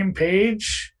on the same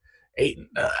page. I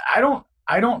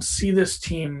don't see this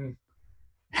team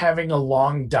having a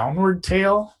long downward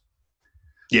tail.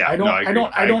 Yeah, I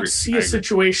don't see a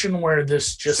situation where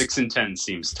this just 6-10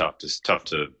 seems tough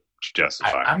to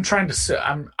justify. I'm trying to say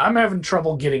I'm having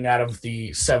trouble getting out of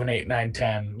the 7, 8, 9,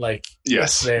 10.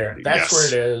 Yes, that's where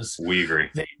it is. We agree.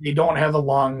 They don't have a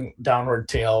long downward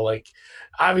tail.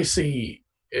 Obviously,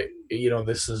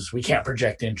 we can't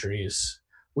project injuries.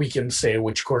 We can say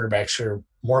which quarterbacks are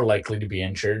more likely to be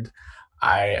injured.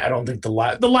 I don't think the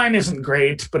line isn't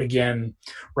great, but again,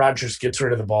 Rodgers gets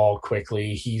rid of the ball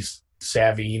quickly. He's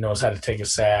savvy. He knows how to take a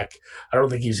sack. I don't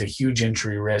think he's a huge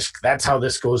injury risk. That's how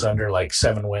this goes under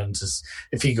 7 wins, is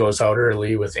if he goes out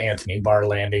early with Anthony Barr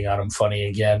landing on him funny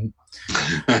again.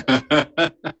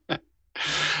 But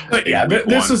yeah,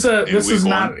 this is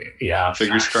not. Yeah,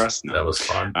 fingers crossed. No. That was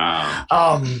fun.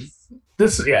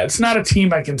 It's not a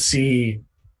team I can see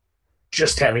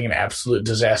just having an absolute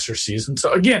disaster season.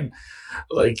 So again,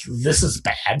 this is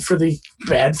bad for the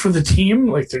team.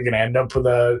 They're going to end up with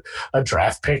a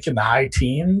draft pick in the high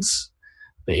teens.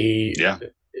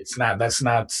 That's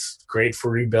not great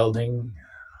for rebuilding.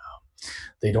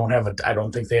 They don't have I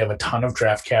don't think they have a ton of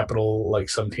draft capital like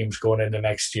some teams going into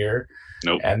next year.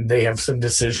 Nope. And they have some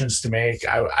decisions to make.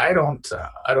 I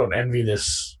don't envy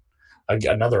this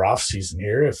another offseason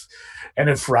here.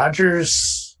 If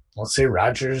Rodgers, let's say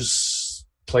Rodgers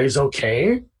plays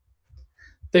okay,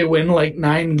 they win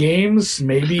 9 games,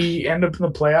 maybe end up in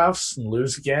the playoffs and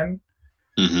lose again.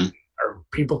 Mm-hmm.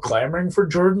 people clamoring for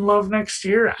Jordan Love next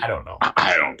year? I don't know.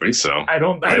 I don't think so.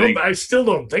 I still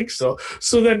don't think so.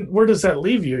 So then where does that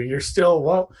leave you? You're still,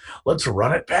 well, let's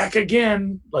run it back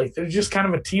again. Like, they're just kind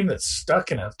of a team that's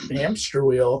stuck in a hamster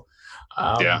wheel.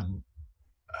 Yeah.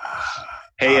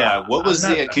 Hey, what was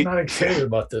I'm not excited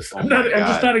about this. I'm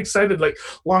just not excited. Like,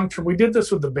 long term, we did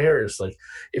this with the Bears. Like,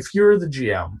 if you're the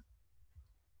GM,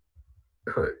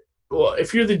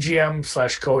 if you're the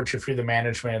GM / coach, if you're the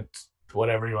management,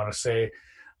 whatever you want to say,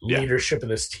 leadership of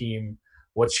this team,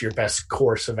 what's your best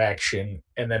course of action?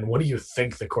 And then what do you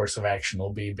think the course of action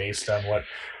will be based on what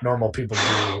normal people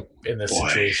do in this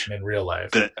situation in real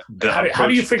life? How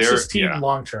do you fix this team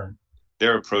long term?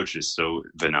 Their approach is so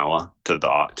vanilla to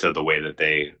the way that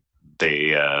they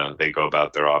go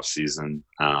about their off season.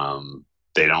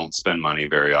 They don't spend money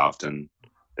very often.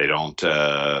 They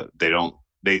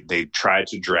try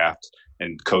to draft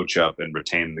and coach up and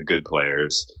retain the good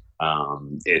players.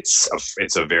 It's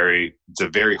a very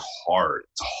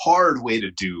hard way to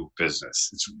do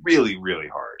business. It's really, really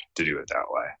hard to do it that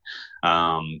way.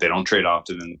 They don't trade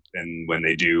often, and when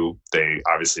they do, they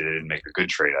obviously didn't make a good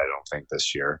trade, I don't think,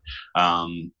 this year. I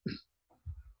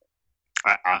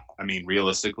mean,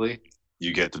 realistically,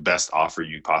 you get the best offer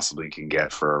you possibly can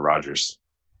get for Rodgers.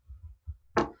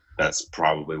 That's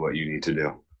probably what you need to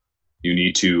do. You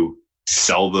need to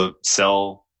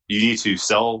You need to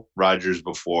sell Rodgers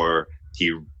before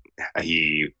he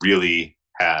really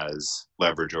has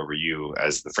leverage over you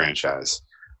as the franchise,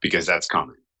 because that's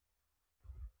coming.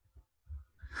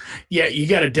 Yeah, you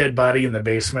got a dead body in the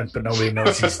basement, but nobody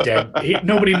knows he's dead.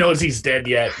 Nobody knows he's dead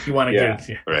yet. You want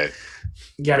to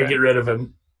you got to get rid of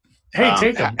him. Hey,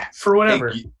 take him for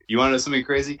whatever. Hey, you want to know something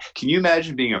crazy? Can you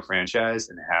imagine being a franchise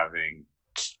and having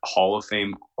Hall of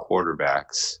Fame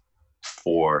quarterbacks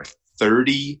for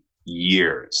 30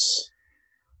 years?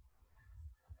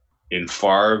 In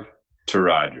Favre to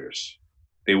Rodgers,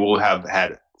 they will have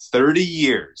had 30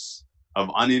 years of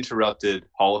uninterrupted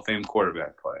Hall of Fame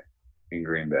quarterback play in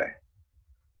Green Bay,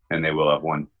 and they will have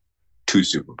won 2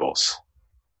 Super Bowls.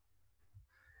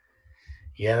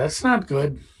 Yeah, that's not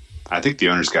good. I think the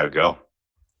owner's got to go.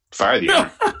 Fire the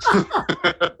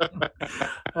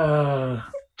owner.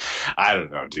 I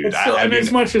don't know, dude.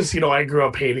 As much as I grew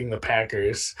up hating the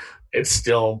Packers, I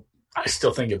still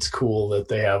think it's cool that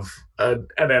they have an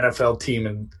NFL team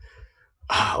and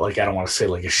I don't want to say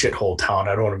like a shithole town.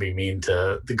 I don't want to be mean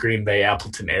to the Green Bay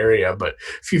Appleton area, but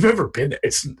if you've ever been,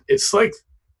 it's a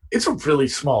really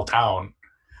small town,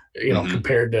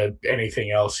 compared to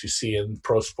anything else you see in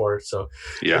pro sports. So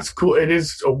it's cool. It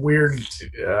is a weird,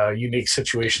 unique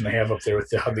situation they have up there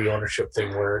with how the ownership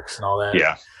thing works and all that.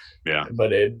 Yeah. But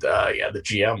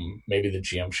maybe the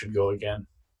GM should go again.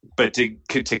 But to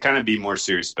kind of be more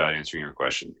serious about answering your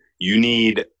question, you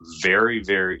need very,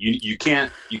 very you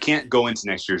can't go into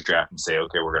next year's draft and say,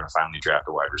 okay, we're going to finally draft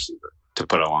a wide receiver to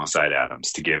put alongside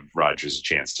Adams to give Rodgers a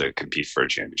chance to compete for a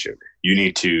championship. You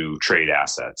need to trade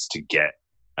assets to get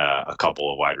a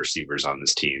couple of wide receivers on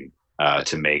this team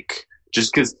to make,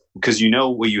 just because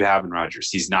what you have in Rodgers.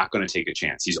 He's not going to take a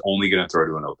chance. He's only going to throw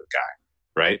to an open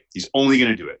guy, right? He's only going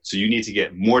to do it. So you need to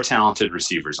get more talented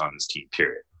receivers on this team,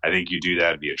 period. I think you do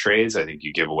that via trades. I think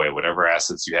you give away whatever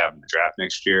assets you have in the draft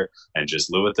next year and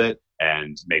just live with it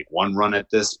and make one run at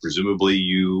this. Presumably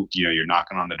you're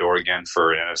knocking on the door again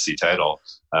for an NFC title.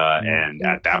 And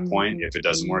at that point, if it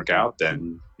doesn't work out,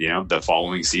 then, the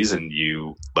following season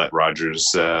you let Rodgers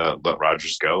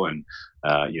go and,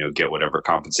 get whatever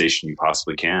compensation you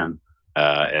possibly can.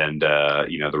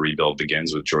 The rebuild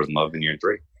begins with Jordan Love in year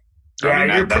 3.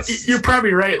 Yeah, you're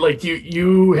probably right. Like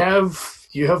you have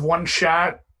one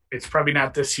shot. It's probably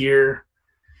not this year.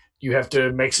 You have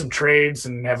to make some trades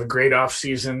and have a great off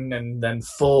season, and then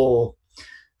full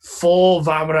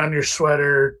vomit on your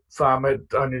sweater,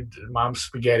 vomit on your mom's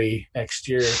spaghetti next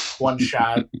year. One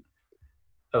shot.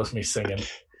 That was me singing.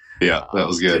 Yeah, that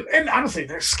was good. And honestly,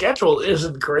 their schedule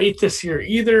isn't great this year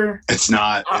either. It's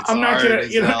not. I'm not gonna.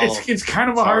 It's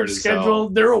kind of a hard schedule.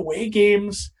 Their away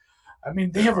games. I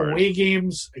mean, they have away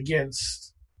games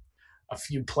against a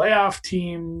few playoff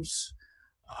teams.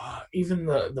 Even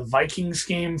the Vikings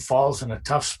game falls in a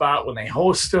tough spot when they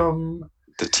host them.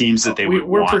 The teams that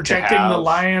we're projecting the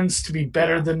Lions to be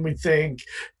better than we think.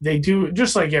 They do,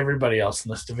 just like everybody else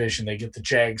in this division. They get the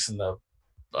Jags and the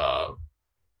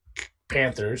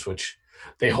Panthers, which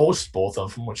they host both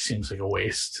of them, which seems like a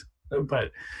waste.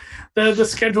 But the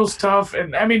schedule's tough,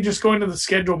 and I mean, just going to the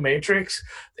schedule matrix,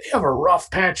 they have a rough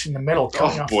patch in the middle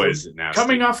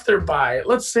coming off their bye.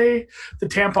 Let's say the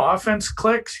Tampa offense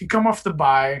clicks, you come off the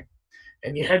bye,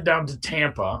 and you head down to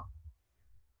Tampa,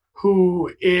 who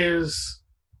is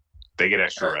They get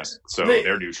extra rest, so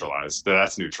they're neutralized.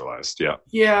 That's neutralized. Yeah.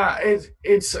 Yeah,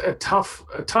 it's a tough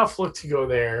look to go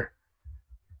there,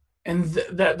 and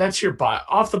that's your bye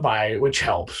off the bye, which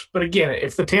helps. But again,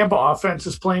 if the Tampa offense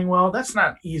is playing well, that's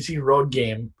not an easy road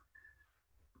game,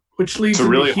 which leads to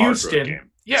really Houston. Hard road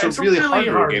game. Yeah, it's a really hard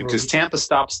road game because Tampa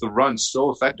stops the run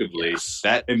so effectively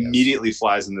that immediately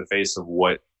flies in the face of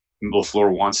what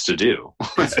LaFleur wants to do.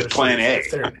 Plan A.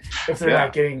 If they're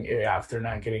not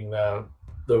getting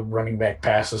the running back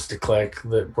passes to click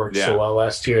that worked so well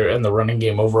last year and the running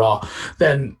game overall,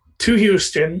 then to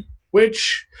Houston,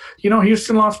 which,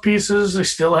 Houston lost pieces. They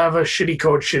still have a shitty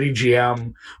coach, shitty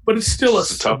GM, but it's still a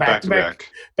tough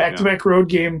back-to-back road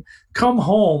game. Come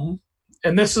home,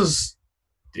 and this is,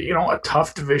 a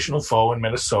tough divisional foe in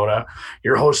Minnesota.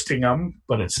 You're hosting them,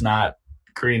 but it's not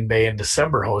Green Bay in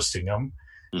December hosting them.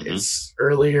 Mm-hmm. It's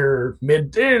earlier,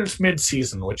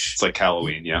 mid-season, which... It's like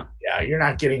Halloween, yeah. Yeah, you're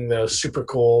not getting the super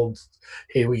cold,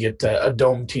 hey, we get a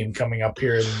dome team coming up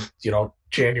here in,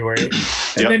 January.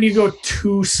 And then you go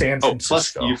to San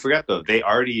Francisco. Plus, you forgot, though, they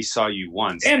already saw you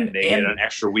once, and they get an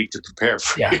extra week to prepare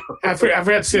for you. I forgot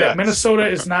to say that. Minnesota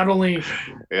is not only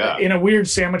in a weird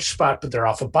sandwich spot, but they're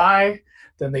off a bye.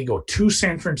 Then they go to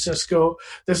San Francisco.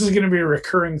 This is going to be a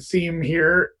recurring theme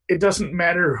here. It doesn't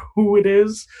matter who it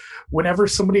is. Whenever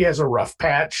somebody has a rough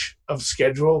patch of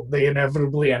schedule, they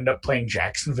inevitably end up playing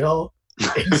Jacksonville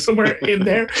somewhere in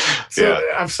there. So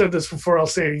I've said this before. I'll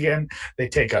say it again. They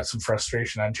take out some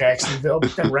frustration on Jacksonville,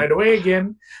 but then right away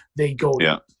again, they go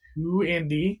to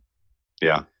Indy.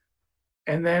 Yeah.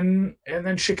 And then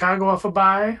Chicago off a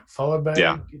bye, followed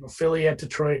by Philly at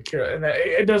Detroit. And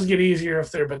it does get easier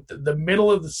if they're, but the middle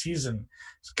of the season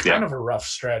is kind of a rough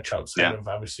stretch outside of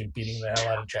obviously beating the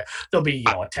hell out of Jacksonville. They'll be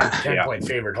a 10-point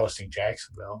favorite hosting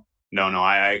Jacksonville. No,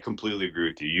 I completely agree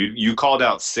with you. You called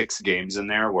out 6 games in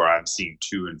there where I'm seeing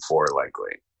 2 and 4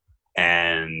 likely,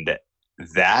 and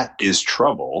that is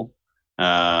trouble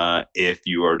if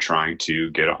you are trying to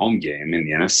get a home game in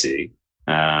the NFC.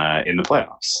 In the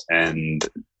playoffs, and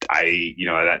I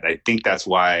think that's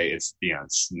why it's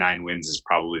 9 wins is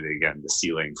probably the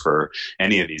ceiling for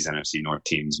any of these NFC North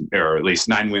teams, or at least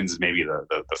 9 wins is maybe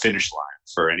the finish line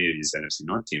for any of these NFC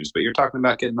North teams. But you're talking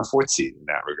about getting a 4th seed in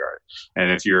that regard,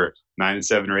 and if you're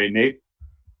 9-7 or 8-8,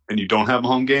 and you don't have a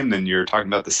home game, then you're talking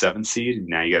about the 7th seed. And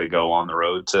now you got to go on the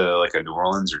road to like a New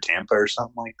Orleans or Tampa or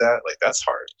something like that. Like that's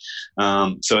hard.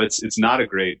 So it's not a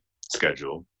great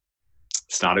schedule.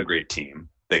 It's not a great team.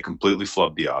 They completely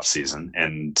flubbed the offseason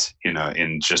and,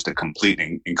 in just a complete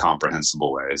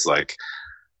incomprehensible ways.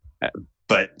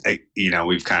 But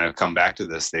we've kind of come back to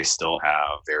this. They still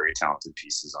have very talented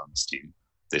pieces on this team.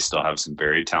 They still have some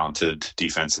very talented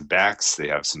defensive backs. They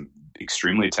have some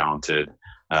extremely talented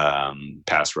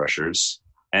pass rushers.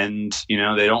 And,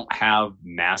 they don't have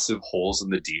massive holes in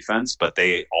the defense, but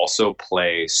they also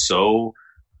play so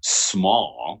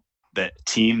small that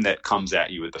team that comes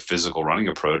at you with a physical running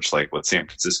approach, like what San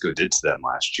Francisco did to them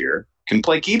last year, can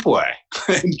play keep away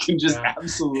and can just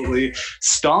absolutely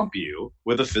stomp you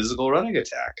with a physical running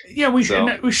attack. Yeah, we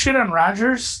shit on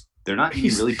Rodgers. They're not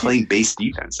even really playing base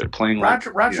defense. They're playing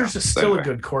Rodgers is still a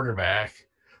good quarterback.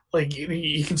 Like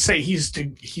you can say he's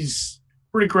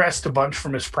regressed a bunch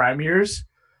from his prime years.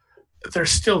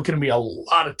 There's still going to be a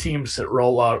lot of teams that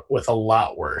roll out with a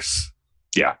lot worse.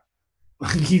 Yeah.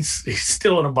 He's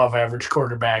still an above average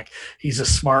quarterback. He's a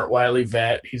smart, wily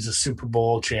vet. He's a Super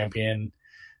Bowl champion.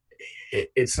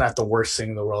 It's not the worst thing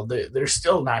in the world. They're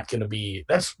still not going to be.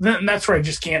 That's where I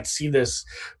just can't see this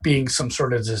being some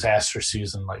sort of disaster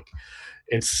season. Like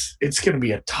it's going to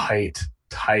be a tight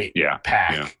pack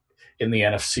in the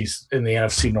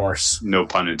NFC North. No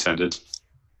pun intended.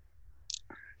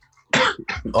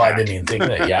 I didn't even think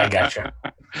that. Yeah, I gotcha.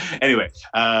 Anyway,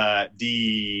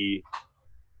 the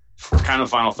kind of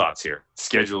final thoughts here.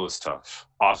 Schedule is tough.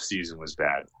 Off-season was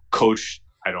bad. Coach,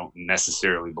 I don't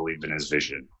necessarily believe in his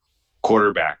vision.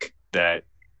 Quarterback, that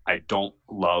I don't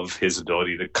love his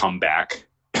ability to come back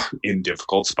in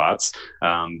difficult spots.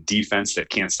 Defense that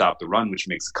can't stop the run, which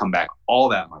makes the comeback all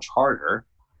that much harder.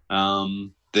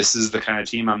 This is the kind of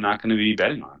team I'm not going to be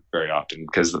betting on very often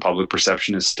because the public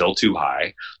perception is still too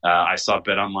high. I saw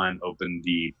BetOnline open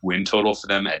the win total for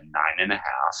them at 9.5.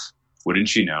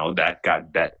 Wouldn't you know, that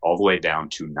got bet all the way down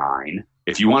to 9.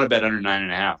 If you want to bet under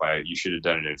 9.5, you should have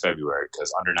done it in February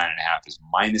because under 9.5 is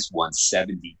minus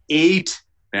 178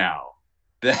 now.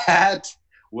 That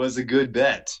was a good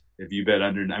bet. If you bet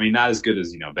under, not as good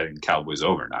as, betting Cowboys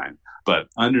over 9, but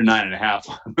under 9.5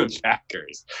 on the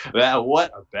Packers.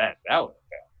 What a bet that would have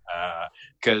been.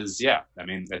 Because,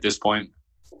 at this point,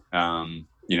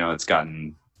 it's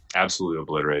gotten absolutely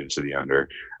obliterated to the under.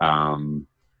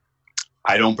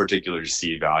 I don't particularly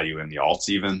see value in the alts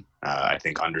even. I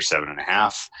think under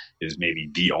 7.5 is maybe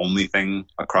the only thing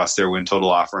across their win total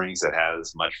offerings that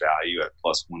has much value at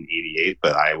plus 188,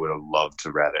 but I would have loved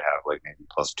to rather have like maybe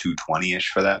plus 220-ish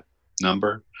for that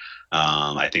number.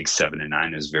 I think 7 and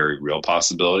 9 is a very real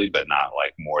possibility, but not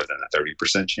like more than a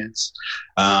 30% chance.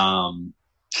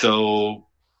 So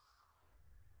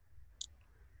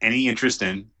any interest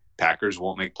in Packers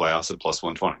won't make playoffs at plus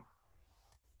 120?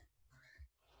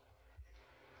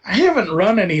 I haven't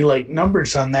run any like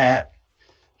numbers on that.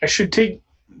 I should take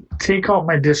out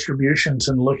my distributions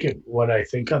and look at what I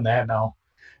think on that now,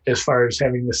 as far as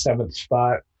having the 7th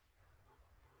spot.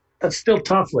 That's still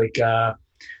tough. Like,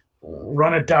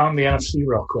 run it down the NFC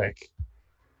real quick.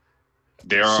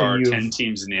 There are 10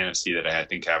 teams in the NFC that I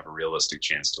think have a realistic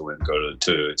chance to win,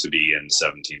 to be in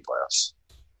 17 playoffs.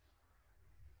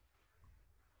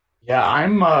 Yeah,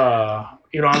 I'm.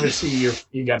 Obviously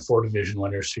you got 4 division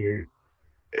winners here.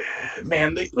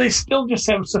 Man, they still just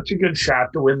have such a good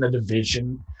shot to win the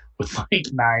division with like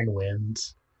 9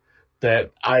 wins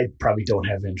that I probably don't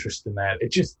have interest in that.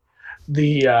 It just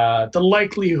the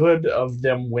likelihood of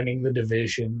them winning the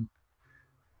division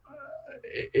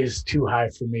is too high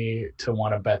for me to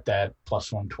want to bet that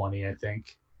plus 120. I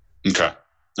think. Okay.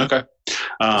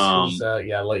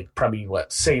 Like probably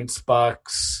Saints,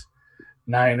 Bucks,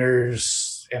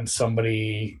 Niners, and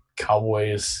somebody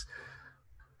Cowboys.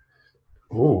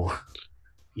 Ooh,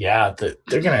 yeah, they're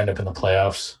going to end up in the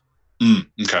playoffs.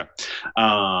 Okay.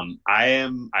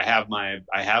 I have my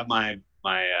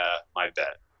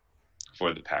bet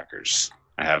for the Packers.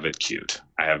 I have it queued.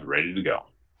 I have it ready to go.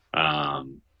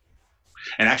 And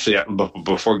actually,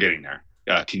 before getting there,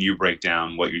 can you break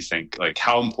down what you think? Like,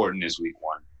 how important is Week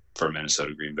 1 for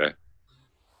Minnesota Green Bay?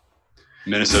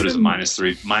 Minnesota's a minus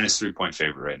 3 point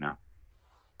favorite right now.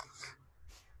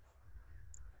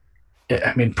 Yeah,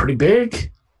 I mean, pretty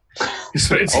big.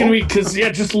 So it's going to be because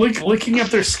just looking at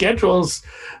their schedules,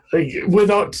 like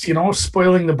without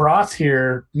spoiling the broth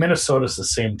here, Minnesota's the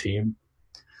same team.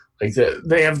 Like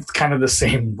they have kind of the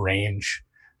same range.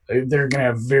 They're going to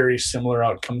have very similar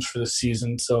outcomes for the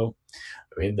season. So,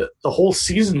 I mean, the whole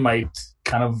season might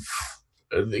kind of,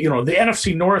 the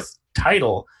NFC North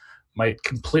title might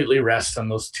completely rest on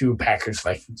those 2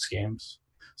 Packers-Vikings games.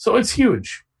 So it's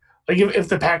huge. Like if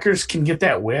the Packers can get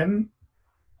that win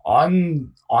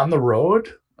on the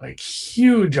road, like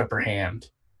huge upper hand.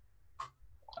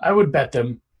 I would bet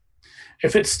them.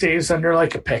 If it stays under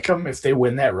like a pick'em, if they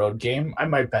win that road game, I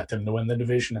might bet them to win the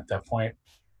division at that point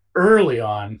early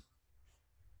on.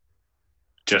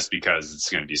 Just because it's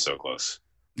going to be so close.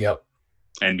 Yep.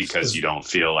 And because you don't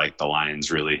feel like the Lions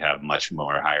really have much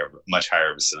higher of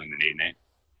a ceiling than 8-8.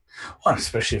 Well,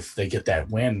 especially if they get that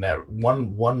win, that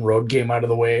one road game out of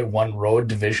the way, 1 road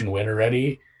division win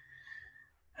already.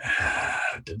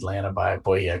 Atlanta by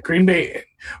Green Bay.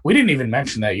 We didn't even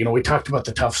mention that. We talked about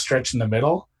the tough stretch in the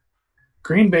middle.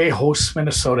 Green Bay hosts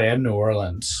Minnesota and New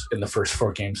Orleans in the first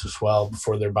 4 games as well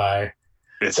before their bye.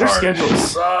 Their schedule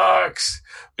sucks.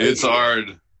 It's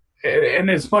hard. And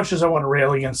as much as I want to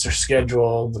rail against their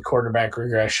schedule, the quarterback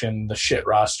regression, the shit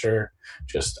roster,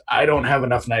 I don't have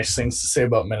enough nice things to say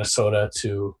about Minnesota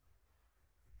to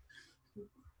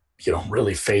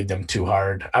really fade them too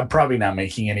hard. I'm probably not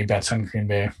making any bets on Green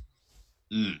Bay.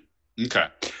 Okay.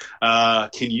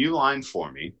 Can you line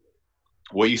for me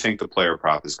what you think the player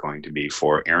prop is going to be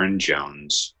for Aaron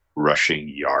Jones rushing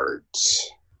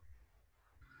yards?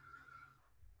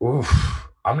 Oof.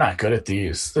 I'm not good at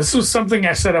these. This was something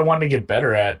I said I wanted to get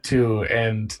better at too,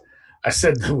 and I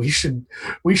said that we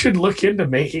should look into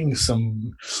making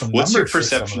some What's numbers your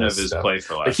perception of his stuff. play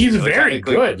for last like he's year? very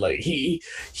good. Like he's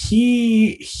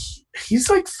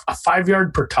like a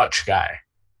 5-yard per touch guy.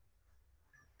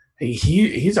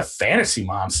 He's a fantasy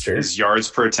monster. His yards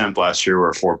per attempt last year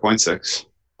were 4.6.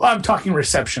 Well, I'm talking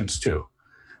receptions too.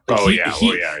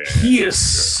 He is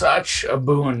such a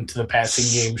boon to the passing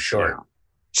game short. Yeah.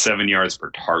 7 yards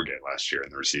per target last year in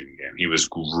the receiving game. He was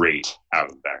great out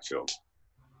of the backfield.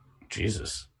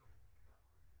 Jesus.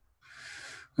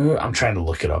 I'm trying to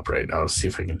look it up right now to see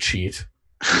if I can cheat.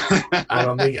 I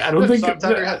don't think I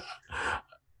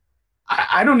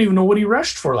don't even know what he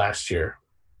rushed for last year.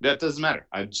 That doesn't matter.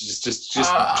 I just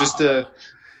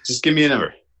give me a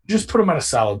number. Just put him at a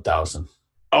solid 1,000.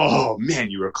 Oh man,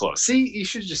 you were close. See, you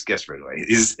should have just guessed right away.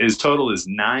 His total is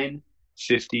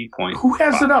 950.5. Who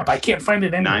has it up? I can't find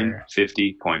it anywhere.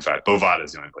 950.5. Bovada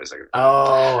is the only place I can find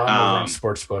it. I'm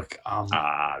sportsbook.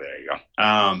 There you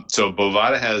go. So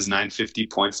Bovada has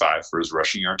 950.5 for his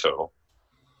rushing yard total.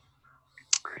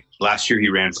 Last year he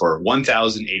ran for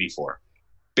 1,084.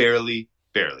 Barely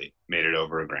made it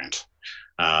over a grand.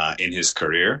 in his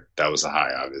career. That was a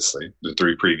high, obviously. The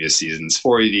 3 previous seasons,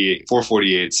 488,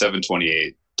 448,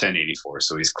 728, 1084.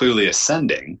 So he's clearly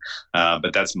ascending,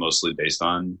 but that's mostly based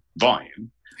on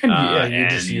volume.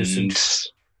 And just usage.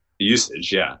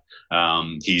 Usage, yeah.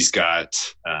 He's got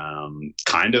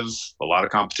kind of a lot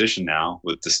of competition now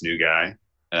with this new guy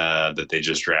that they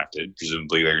just drafted.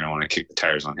 Presumably, they're going to want to kick the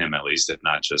tires on him at least, if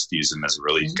not just use him as a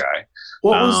relief guy.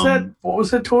 What was that? What was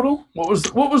that total? What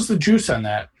was the juice on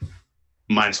that?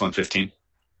 Minus 115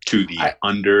 to the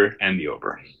under and the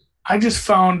over. I just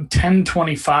found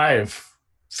 10.25,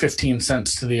 15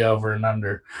 cents to the over and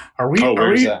under.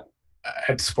 Where's that?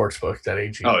 At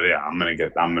sportsbook.ag. Oh yeah, I'm gonna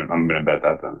bet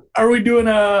that then. Are we doing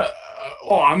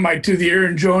I might do the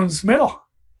Aaron Jones middle.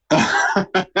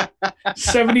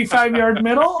 75-yard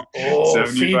middle?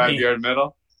 75-yard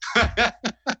middle?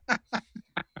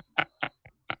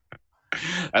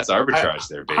 That's arbitrage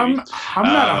there, baby. I'm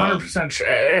not 100% sure.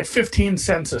 At 15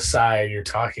 cents a side, you're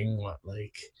talking what,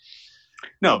 like?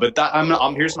 No, but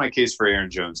here's my case for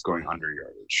Aaron Jones going under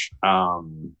yardage. A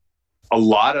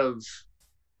lot of,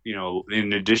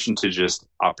 in addition to just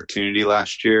opportunity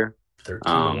last year,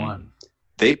 13-1.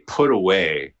 They put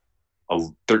away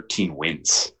 13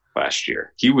 wins last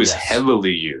year. He was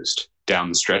heavily used down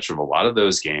the stretch of a lot of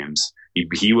those games.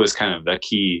 He was kind of the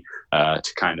key to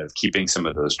kind of keeping some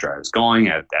of those drives going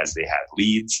as they had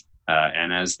leads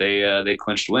and as they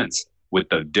clinched wins. With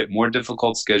the more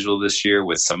difficult schedule this year,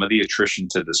 with some of the attrition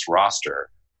to this roster,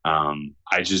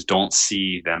 I just don't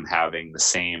see them having the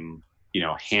same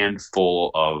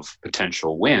handful of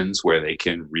potential wins where they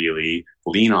can really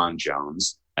lean on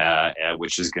Jones,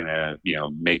 which is going to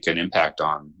make an impact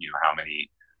on how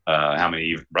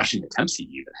many rushing attempts he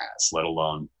even has, let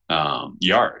alone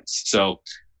yards. So,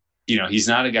 he's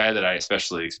not a guy that I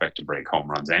especially expect to break home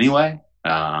runs anyway.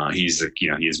 He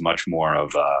is much more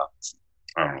of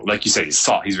I don't know, like you said, he's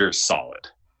very solid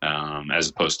as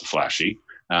opposed to flashy.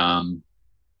 And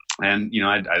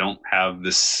I don't have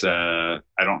this. I'm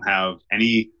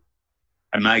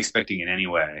not expecting in any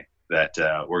way that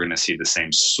we're going to see the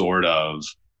same sort of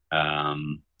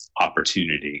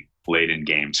opportunity late in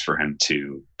games for him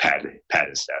to pad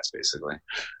his stats, basically.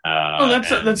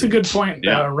 That's a good point.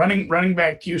 Yeah. Running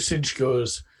back usage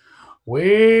goes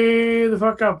way the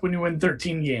fuck up when you win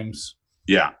 13 games.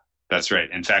 Yeah, that's right.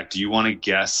 In fact, do you want to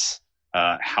guess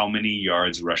how many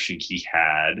yards rushing he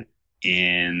had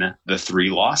in the 3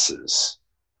 losses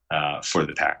for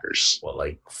the Packers? Well,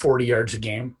 like 40 yards a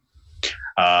game?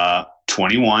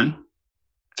 21,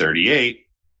 38,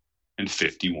 and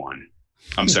 51.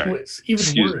 I'm sorry. It's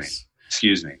even worse.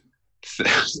 Excuse me.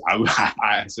 Excuse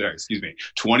me.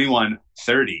 21,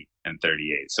 30, and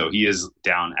 38. So he is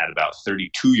down at about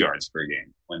 32 yards per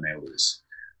game when they lose.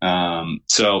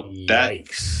 So Yikes. that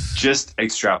just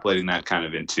extrapolating that kind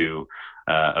of into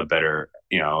a better,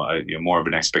 more of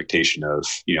an expectation of,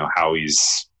 how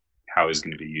he's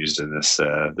going to be used in this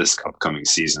upcoming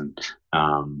season.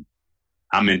 I'm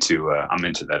into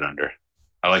that under.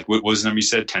 I like, what was the number you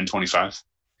said? 10.25.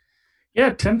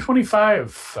 Yeah,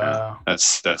 10.25.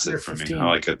 That's it for 15. me. I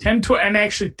like it. 10 and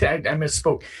actually I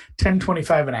misspoke.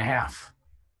 10.25 and a half.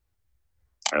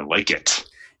 I like it.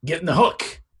 Getting the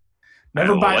hook.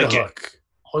 Never buy like the it. hook.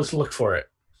 Always look for it.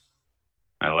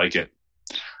 I like it.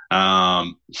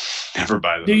 Never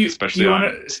buy the hook,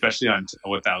 especially on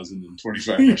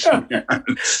 1,025. Yeah.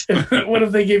 What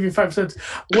if they gave you 5 cents?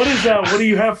 What do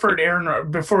you have for an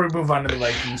Aaron? Before we move on to the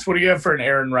Vikings, what do you have for an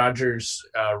Aaron Rodgers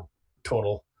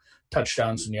total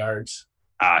touchdowns and yards?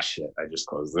 Shit! I just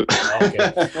closed it.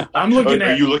 Okay. I'm looking at.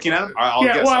 Are you looking at them?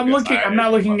 I'm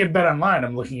not looking at Bet Online.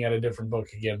 I'm looking at a different book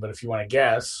again. But if you want to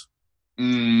guess,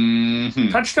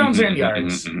 touchdowns and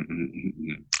yards.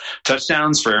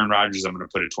 Touchdowns for Aaron Rodgers, I'm going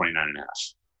to put it 29.5.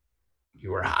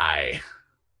 You were high.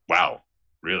 Wow,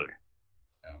 really?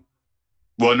 Yeah.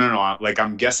 Well, no. Like,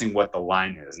 I'm guessing what the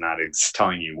line is, not it's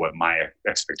telling you what my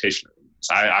expectation is.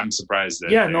 I'm surprised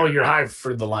that. Yeah, no, you're high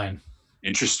for the line.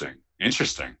 Interesting.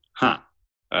 Huh.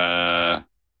 Man,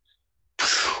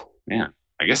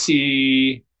 I guess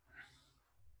he.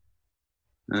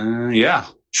 Yeah.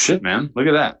 Shit, man. Look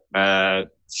at that. God,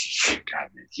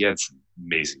 man, he had some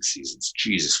amazing seasons.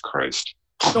 Jesus Christ.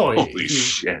 Holy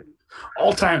shit.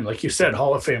 All time, like you said,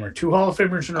 Hall of Famer. 2 Hall of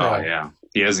Famers in a row. Oh, yeah.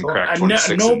 He hasn't cracked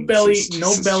 26 no belly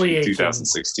ache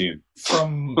 2016.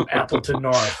 From Appleton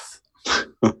North.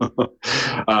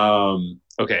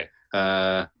 Okay.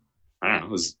 I don't know. It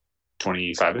was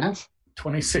 25.5?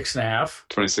 26.5.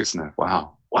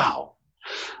 26.5. Wow.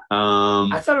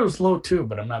 I thought it was low too,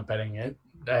 but I'm not betting it.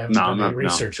 I haven't done any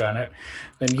research on it.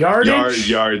 Then yardage.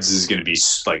 Yards is going to be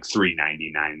like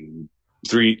 399,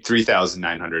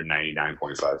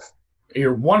 3,999.5.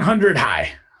 You're 100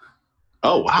 high.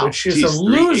 Oh wow! Which is a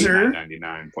loser.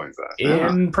 99.5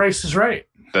 in Price is Right.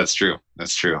 That's true.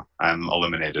 I'm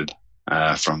eliminated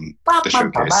from the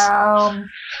showcase.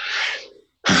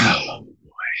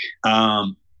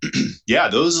 Yeah,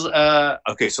 those.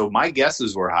 Okay, so my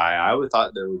guesses were high. I would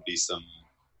thought there would be some,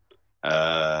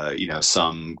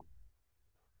 some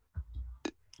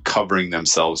covering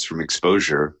themselves from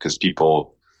exposure because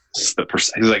people.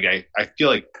 I feel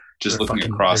like just looking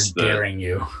across daring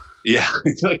you. Yeah,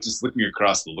 I feel like just looking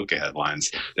across the look-ahead lines,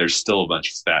 there's still a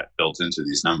bunch of fat built into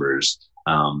these numbers.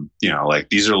 Like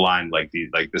these are lined like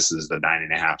this is the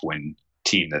 9.5 win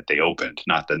team that they opened,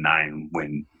 not the 9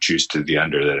 win juice to the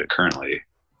under that it currently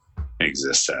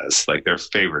exists as. Like they're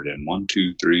favored in 1,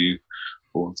 2, 3,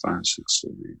 4, 5, 6,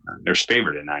 7, 8, 9. They're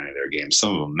favored in 9 of their games,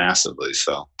 some of them massively.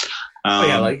 So,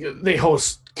 like they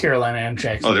host Carolina and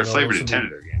Jacksonville. Oh, they're favored in 10 of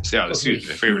their games. Yeah, they're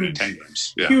favored in 10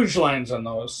 games. Yeah. Huge lines on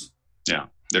those. Yeah.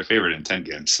 They're favored in 10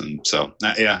 games. And so,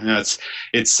 it's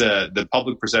the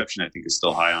public perception, I think, is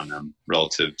still high on them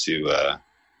relative to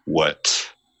what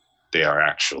they are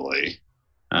actually.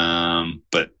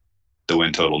 But the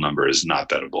win total number is not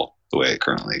bettable the way it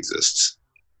currently exists.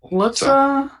 Let's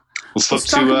talk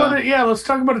about it. Yeah, let's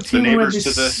talk about a team the neighbors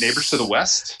to the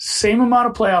west. Same amount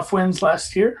of playoff wins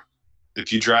last year.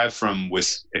 If you drive from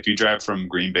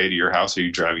Green Bay to your house, are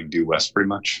you driving due west pretty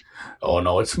much? Oh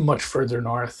no, it's much further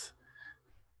north.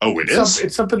 Oh, is?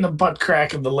 It's up in the butt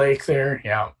crack of the lake there.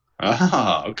 Yeah.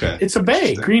 Ah, okay. It's a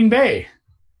bay, Green Bay.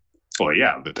 Well,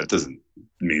 yeah, but that doesn't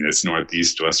mean it's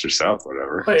northeast, west, or south,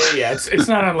 whatever. But yeah, it's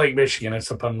not on Lake Michigan.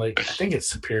 It's up on Lake. I think it's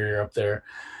Superior up there.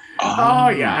 Oh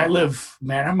yeah,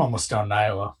 I'm almost down in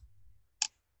Iowa.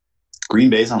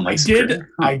 Green Bay's on Lake Superior?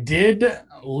 I did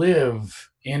live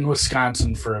in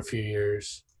Wisconsin for a few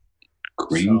years.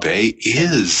 Green Bay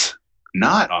is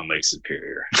not on Lake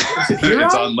Superior.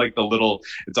 It's on like the little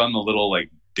like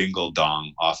dingle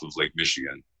dong off of Lake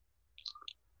Michigan.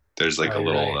 There's like a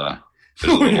little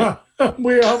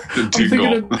way up.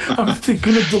 I'm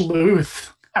thinking of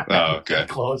Duluth. Oh, okay.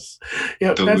 Close.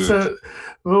 Yeah, Duluth.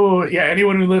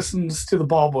 Anyone who listens to the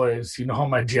Ball Boys, you know how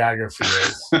my geography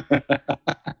is.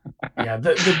 Yeah,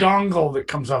 the dongle that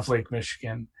comes off Lake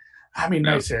Michigan. I mean,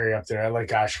 nice area up there. I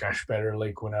like Oshkosh better,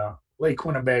 Lake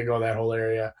Winnebago, that whole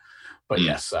area. But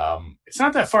yes, it's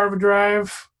not that far of a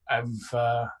drive. I've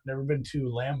never been to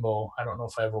Lambeau. I don't know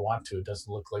if I ever want to. It doesn't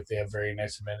look like they have very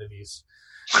nice amenities.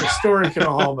 Historic and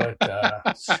all, but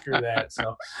screw that.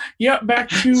 So, yeah, back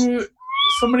to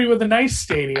somebody with a nice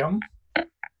stadium.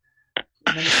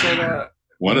 Minnesota.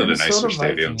 One of the nicer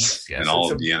stadiums in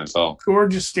all of the NFL.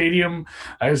 Gorgeous stadium.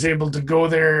 I was able to go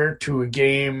there to a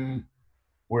game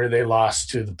where they lost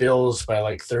to the Bills by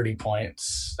like 30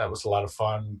 points. That was a lot of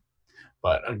fun.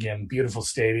 But again, beautiful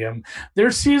stadium.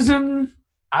 Their season,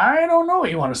 I don't know what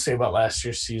you want to say about last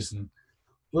year's season.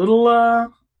 Little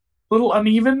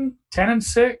uneven,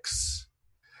 10-6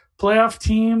 playoff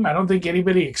team. I don't think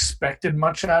anybody expected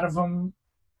much out of them.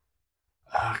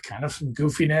 Kind of some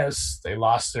goofiness. They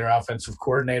lost their offensive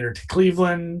coordinator to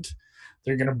Cleveland.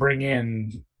 They're going to bring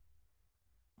in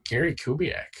Gary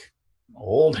Kubiak,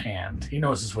 old hand. He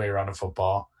knows his way around a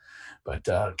football. But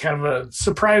kind of a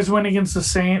surprise win against the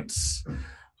Saints.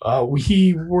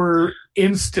 We were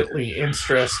instantly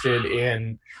interested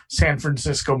in San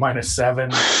Francisco -7.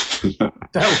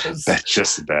 That's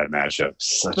just a bad matchup.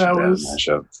 Such a bad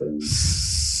matchup.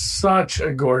 Such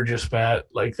a gorgeous bet.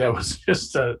 Like that was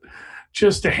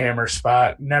just a hammer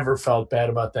spot. Never felt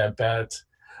bad about that bet.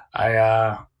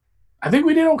 I think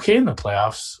we did okay in the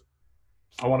playoffs.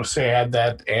 I want to say I had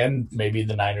that and maybe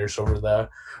the Niners over the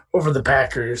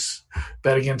Packers.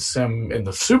 Bet against them in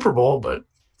the Super Bowl, but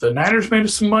the Niners made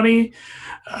us some money.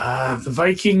 The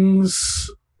Vikings,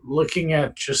 looking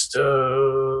at just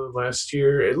last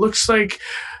year, it looks like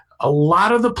a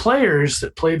lot of the players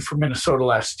that played for Minnesota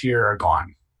last year are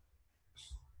gone.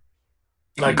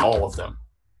 Like all of them.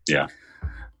 Yeah.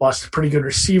 Lost a pretty good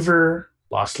receiver.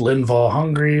 Lost Linval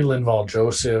Hungry, Linval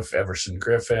Joseph, Everson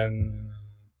Griffin,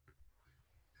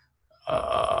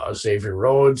 Xavier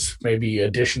Rhodes, maybe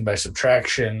addition by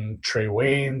subtraction, Trey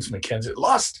Waynes, McKenzie.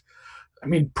 Lost,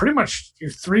 pretty much your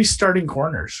 3 starting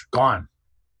corners gone.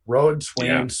 Rhodes,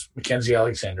 Waynes, Mackenzie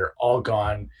Alexander, all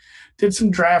gone. Did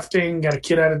some drafting, got a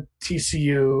kid out of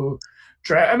TCU.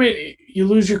 You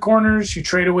lose your corners, you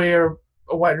trade away a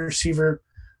wide receiver.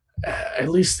 At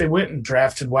least they went and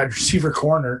drafted wide receiver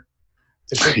corner.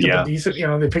 They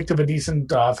picked up a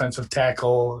decent offensive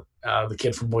tackle, the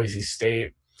kid from Boise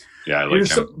State. Yeah, I like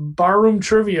Here's some barroom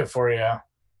trivia for you.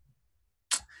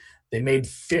 They made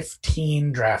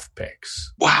 15 draft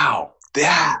picks. Wow.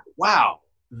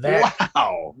 That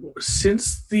Wow.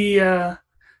 since the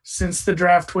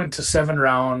draft went to 7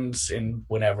 rounds in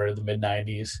whenever the mid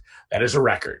 90s, that is a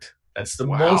record. That's the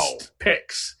Wow. most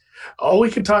picks. All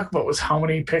we could talk about was how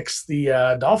many picks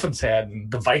the Dolphins had, and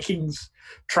the Vikings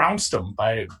trounced them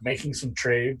by making some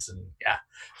trades. And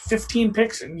 15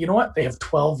 picks. And you know what? They have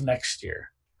 12 next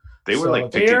year. They were So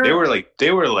like picking, they were like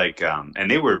and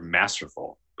they were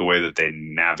masterful the way that they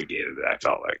navigated it. I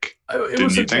felt like.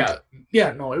 Didn't you think?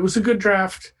 No, it was a good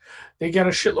draft. They got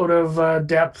a shitload of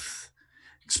depth,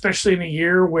 especially in a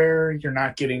year where you're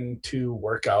not getting to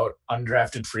work out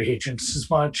undrafted free agents as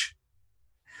much.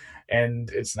 And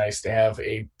it's nice to have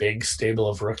a big stable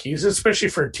of rookies, especially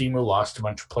for a team who lost a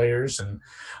bunch of players. And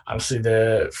honestly,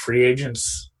 the free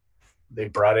agents, they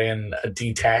brought in a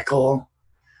D tackle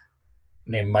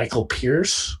named Michael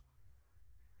Pierce.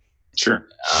 Sure.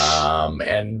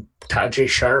 And Tajay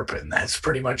Sharp, and that's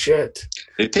pretty much it.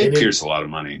 They paid Pierce a lot of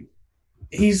money.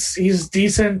 He's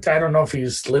decent. I don't know if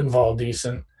he's Linval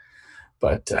decent,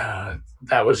 but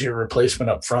that was your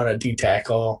replacement up front at D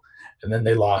tackle. And then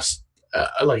they lost,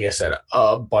 like I said,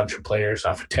 a bunch of players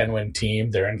off a 10-win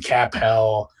team. They're in cap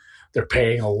hell. They're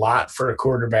paying a lot for a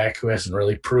quarterback who hasn't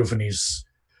really proven he's,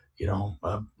 a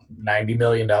 $90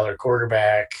 million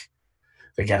quarterback.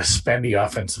 They got a spendy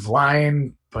offensive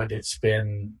line, but it's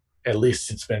been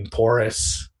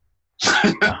porous.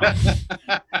 And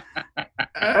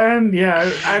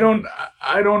I don't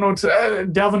know.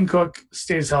 Dalvin Cook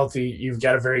stays healthy. You've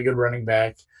got a very good running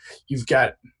back. You've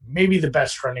got maybe the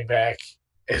best running back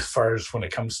as far as when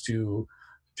it comes to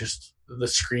just the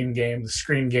screen game. The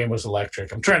screen game was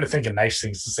electric. I'm trying to think of nice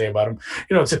things to say about him.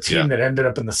 It's a team that ended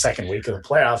up in the second week of the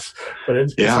playoffs, but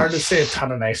it's hard to say a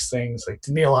ton of nice things. Like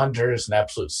Danielle Hunter is an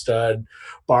absolute stud.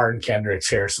 Barn, Kendricks,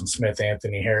 Harrison Smith,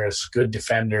 Anthony Harris, good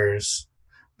defenders.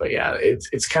 But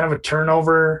it's kind of a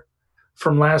turnover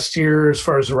from last year as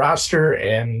far as the roster,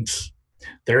 and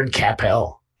they're in cap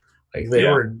hell. Like they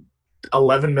were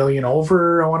 11 million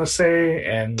over, I want to say,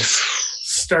 and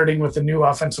starting with a new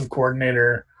offensive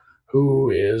coordinator who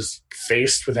is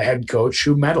faced with a head coach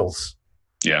who meddles.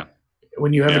 Yeah.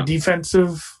 When you have a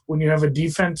defensive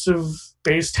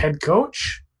based head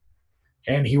coach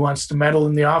and he wants to meddle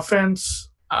in the offense,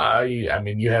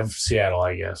 you have Seattle,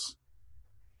 I guess.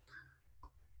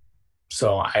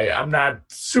 So I'm not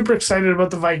super excited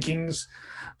about the Vikings.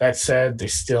 That said, they're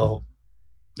still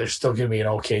going to be an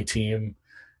okay team.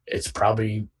 It's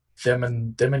probably them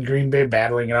and Green Bay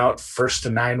battling it out, 1st to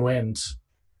 9 wins.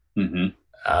 Mm-hmm.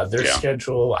 Their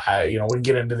schedule, we can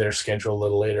get into their schedule a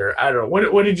little later. I don't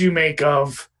know. What did you make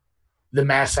of the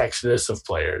mass exodus of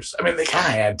players? I mean, they kind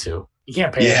of had to. You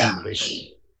can't pay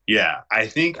anybody. Yeah, I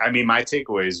think. My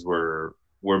takeaways were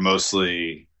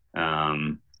mostly,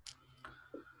 other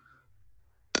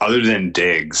than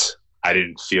Diggs, I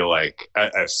didn't feel like.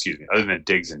 Other than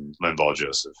Diggs and Linval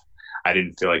Joseph, I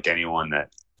didn't feel like anyone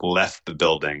that left the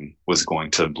building was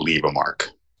going to leave a mark.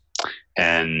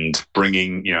 And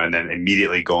bringing, and then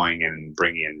immediately going and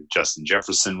bringing in Justin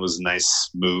Jefferson was a nice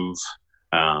move.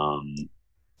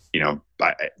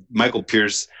 Michael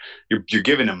Pierce, you're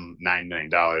giving him $9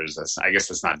 million. I guess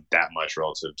that's not that much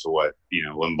relative to what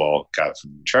Linval got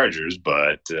from the Chargers,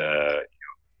 but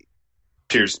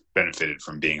Pierce benefited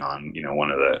from being on one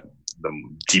of the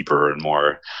deeper and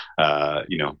more not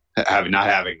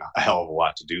having a hell of a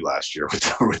lot to do last year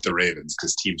with the Ravens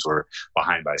because teams were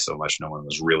behind by so much no one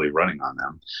was really running on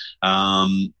them,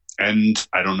 and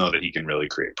I don't know that he can really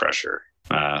create pressure,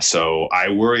 so I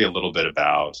worry a little bit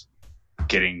about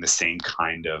getting the same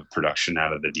kind of production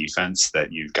out of the defense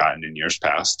that you've gotten in years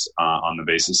past, on the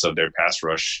basis of their pass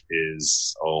rush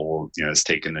is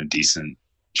taken a decent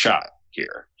shot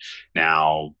here.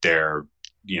 Now their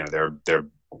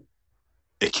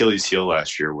Achilles heel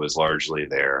last year was largely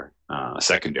their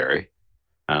secondary.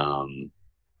 And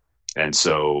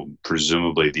so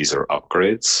presumably these are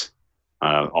upgrades,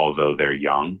 although they're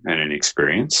young and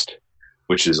inexperienced,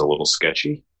 which is a little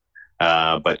sketchy.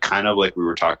 But kind of like we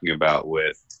were talking about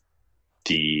with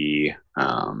the,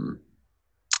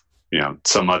 there are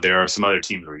some other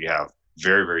teams where you have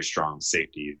very, very strong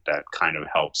safety that kind of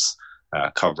helps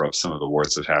cover up some of the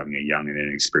warts of having a young and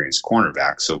inexperienced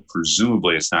cornerback. So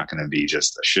presumably it's not going to be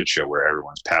just a shit show where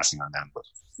everyone's passing on them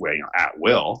at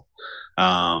will.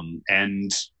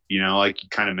 Like you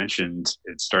kind of mentioned,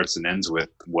 it starts and ends with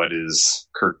what is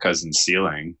Kirk Cousins'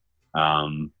 ceiling,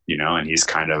 and he's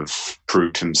kind of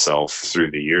proved himself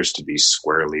through the years to be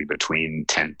squarely between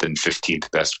 10th and 15th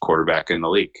best quarterback in the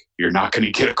league. You're not going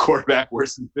to get a quarterback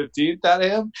worse than 15th out of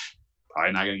him.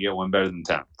 Probably not going to get one better than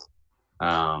 10th.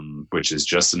 Which is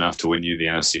just enough to win you the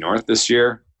NFC North this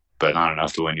year, but not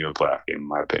enough to win you a playoff game, in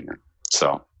my opinion.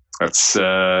 So It's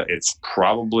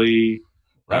probably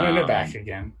running it back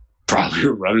again. Probably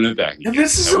running it back again.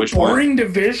 This is a boring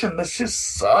division. This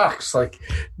just sucks. Like,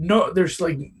 no, there's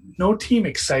like no team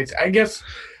excites. I guess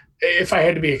if I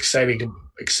had to be excited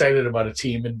about a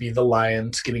team, it'd be the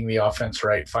Lions getting the offense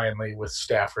right finally with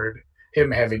Stafford, him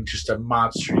having just a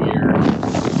monster year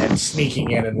and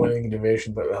sneaking in and winning the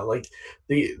division. But like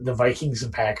the Vikings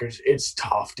and Packers, it's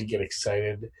tough to get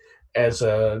excited. As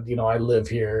I live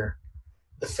here.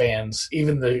 The fans,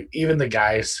 even the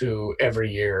guys who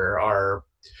every year are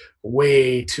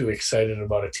way too excited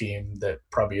about a team that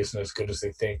probably isn't as good as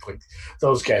they think. Like,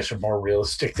 those guys are more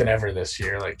realistic than ever this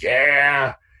year. Like,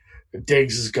 yeah,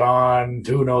 Diggs is gone.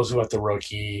 Who knows about the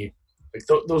rookie? Like,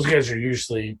 those guys are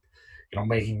usually,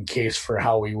 making a case for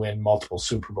how we win multiple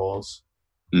Super Bowls.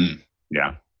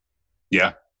 Yeah.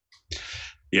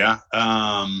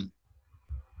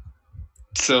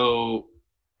 So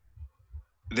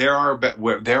there are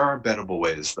bettable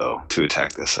ways though to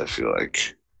attack this, I feel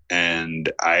like,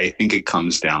 and I think it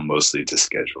comes down mostly to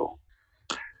schedule.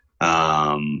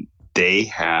 They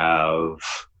have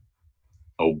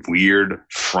a weird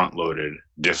front-loaded,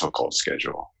 difficult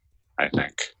schedule, I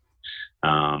think.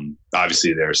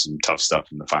 Obviously, there's some tough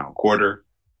stuff in the final quarter,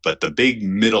 but the big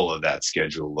middle of that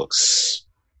schedule looks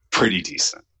pretty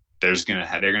decent. They're going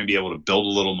to be able to build a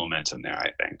little momentum there,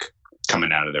 I think,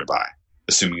 coming out of their bye,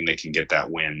 assuming they can get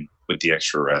that win with the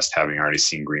extra rest, having already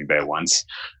seen Green Bay once.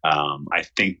 I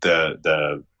think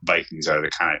the Vikings are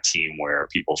the kind of team where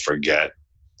people forget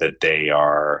that they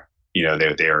are,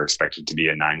 they are expected to be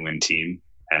a 9-win team.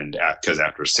 And because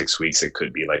after 6 weeks, it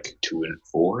could be like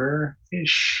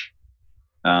 2-4-ish.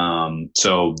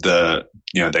 So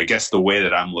I guess the way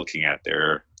that I'm looking at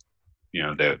the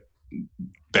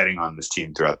betting on this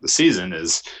team throughout the season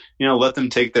is, let them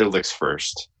take their licks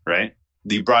first, right?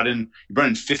 You brought in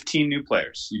 15 new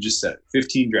players. You just said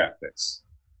 15 draft picks.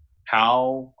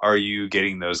 How are you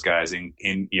getting those guys in?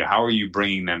 How are you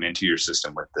bringing them into your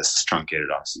system with this truncated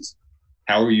offseason?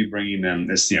 How are you bringing them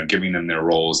this? Giving them their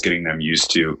roles, getting them used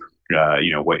to,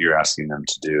 what you're asking them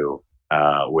to do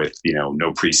with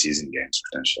no preseason games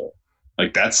potentially.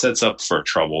 Like, that sets up for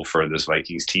trouble for this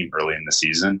Vikings team early in the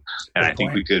season, and I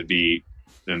think we could be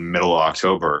in the middle of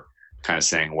October kind of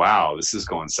saying, wow, this is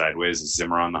going sideways. Is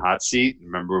Zimmer on the hot seat?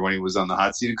 Remember when he was on the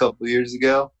hot seat a couple of years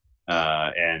ago?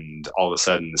 And all of a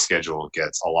sudden the schedule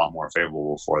gets a lot more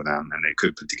favorable for them, and they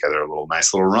could put together a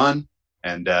nice little run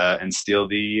and steal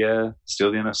the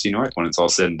NFC North when it's all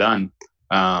said and done.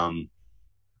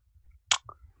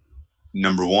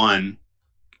 Number one,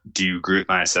 do you agree with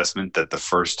my assessment that the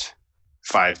first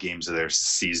 5 games of their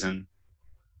season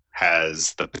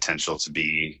has the potential to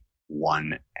be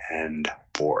 1-4?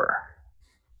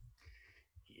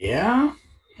 Yeah.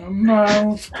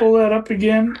 Let's pull that up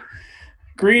again.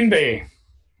 Green Bay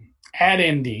at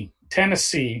Indy,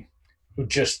 Tennessee, who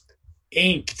just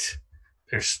inked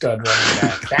their stud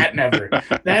running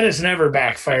back. That has never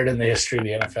backfired in the history of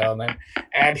the NFL. And then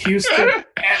at Houston,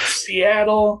 at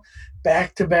Seattle,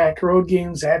 back-to-back road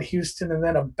games at Houston, and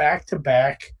then a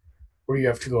back-to-back where you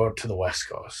have to go out to the West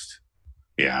Coast.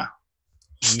 Yeah.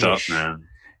 It's tough, man.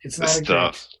 It's not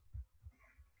tough.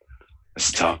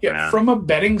 It's tough, yeah, man. From a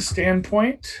betting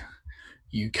standpoint,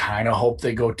 you kind of hope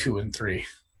they go 2-3.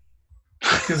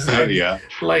 Because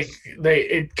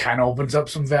it kind of opens up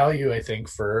some value, I think,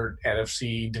 for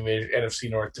NFC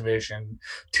North division,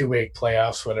 2-week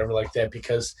playoffs, whatever like that.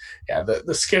 Because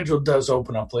the schedule does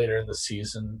open up later in the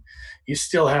season. You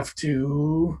still have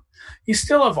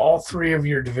all 3 of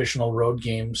your divisional road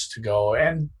games to go,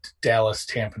 and Dallas,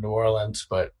 Tampa, New Orleans,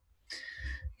 but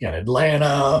you got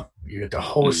Atlanta, you get to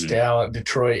host Dallas,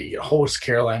 Detroit, you host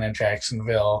Carolina,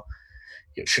 Jacksonville,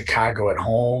 you get Chicago at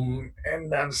home,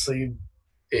 and honestly,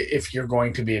 if you're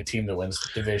going to be a team that wins the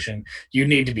division, you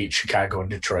need to beat Chicago and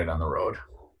Detroit on the road.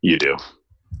 You do.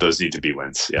 Those need to be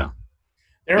wins, yeah.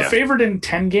 They're favored in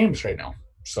 10 games right now.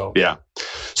 So yeah.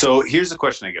 So here's the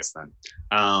question, I guess, then.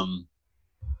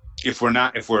 If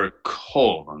we're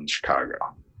cold on Chicago,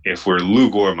 if we're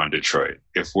lukewarm on Detroit,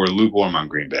 if we're lukewarm on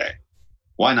Green Bay,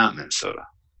 why not Minnesota?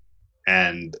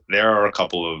 And there are a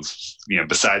couple of,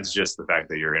 besides just the fact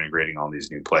that you're integrating all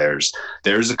these new players,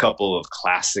 there's a couple of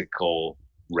classical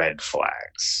red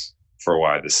flags for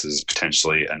why this is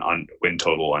potentially an win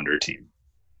total under team.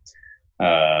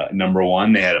 Number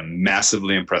one, they had a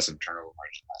massively impressive turnover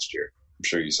margin last year. I'm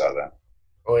sure you saw that.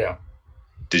 Oh, yeah.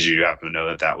 Did you happen to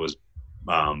know that was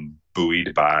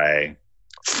buoyed by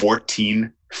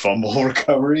 14 fumble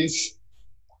recoveries?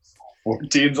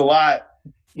 14's a lot.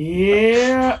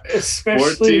 Yeah,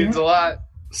 especially 14's a lot.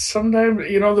 Sometimes,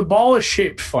 the ball is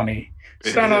shaped funny.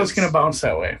 It's not always going to bounce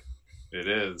that way. It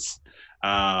is.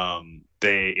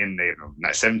 They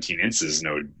 17 inches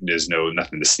there's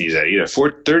nothing to sneeze at either.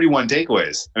 31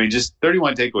 takeaways. I mean, just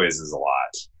 31 takeaways is a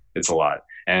lot. It's a lot.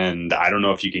 And I don't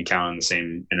know if you can count on the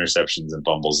same interceptions and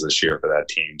fumbles this year for that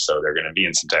team. So they're going to be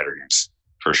in some tighter games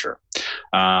for sure.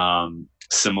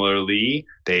 Similarly,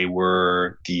 they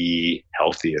were the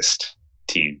healthiest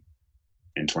team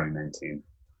in 2019.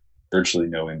 Virtually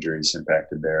no injuries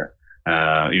impacted there.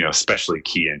 Especially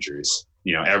key injuries.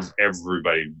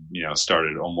 Everybody,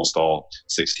 started almost all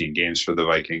 16 games for the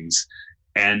Vikings.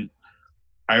 And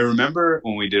I remember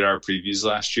when we did our previews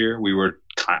last year,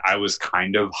 I was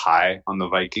kind of high on the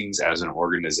Vikings as an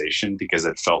organization because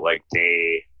it felt like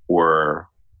they were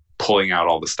pulling out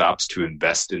all the stops to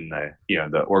invest in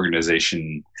the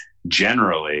organization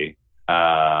generally.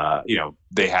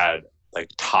 They had like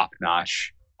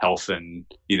top-notch health and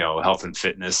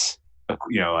fitness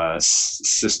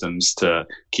systems to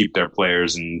keep their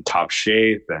players in top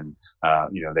shape, and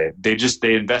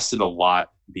they invested a lot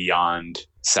beyond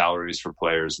salaries for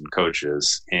players and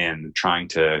coaches in trying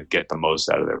to get the most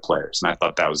out of their players. And I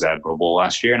thought that was admirable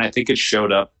last year, and I think it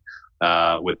showed up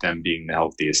with them being the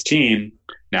healthiest team.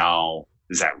 Now,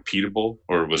 is that repeatable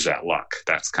or was that luck?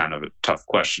 That's kind of a tough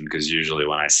question, because usually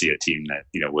when I see a team that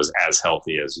was as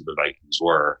healthy as the Vikings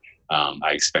were,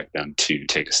 I expect them to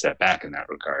take a step back in that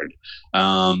regard.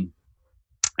 I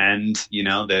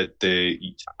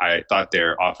thought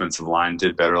their offensive line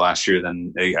did better last year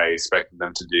than I expected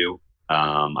them to do.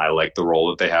 I like the role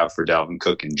that they have for Dalvin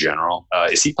Cook in general.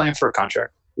 Is he playing for a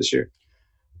contract this year?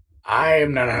 I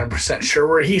am not 100% sure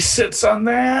where he sits on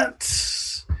that.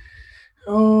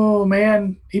 Oh,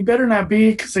 man. He better not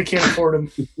be, because they can't afford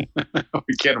him.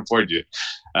 We can't afford you.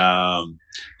 No,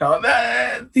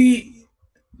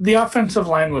 the offensive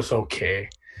line was okay.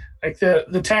 Like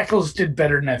the tackles did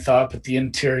better than I thought, but the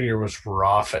interior was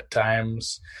rough at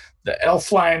times. The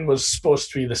elf line was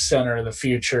supposed to be the center of the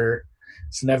future.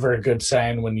 It's never a good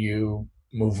sign when you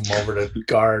move them over to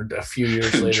guard a few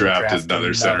years later. Drafted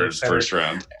another center in the first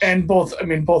round. And both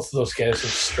of those guys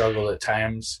have struggled at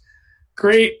times.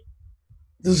 Great.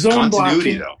 The zone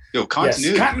continuity, blocking, though.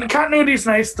 Continuity. Yes, continuity is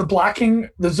nice. The blocking,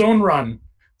 the zone run,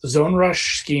 the zone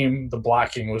rush scheme, the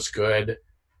blocking was good.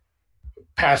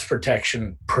 Pass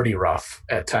protection, pretty rough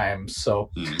at times. So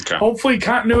Hopefully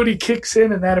continuity kicks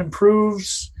in and that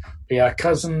improves. But yeah,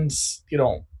 Cousins, you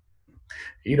don't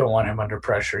want him under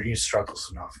pressure. He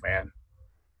struggles enough, man.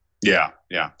 Yeah.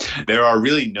 There are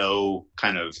really no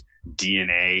kind of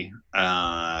DNA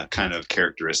kind of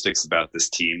characteristics about this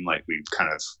team. Like we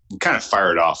kind of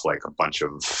fired off like a bunch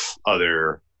of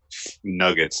other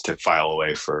nuggets to file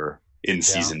away for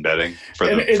in-season betting for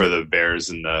the Bears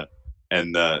and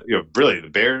really the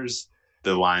Bears,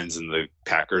 the Lions, and the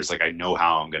Packers. Like I know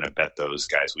how I'm going to bet those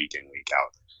guys week in, week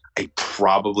out. I'm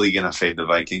probably going to fade the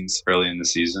Vikings early in the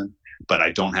season, but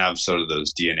I don't have sort of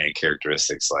those DNA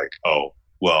characteristics like, oh,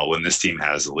 well, when this team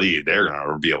has the lead, they're going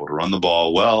to be able to run the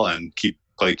ball well and keep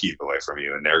away from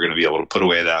you, and they're going to be able to put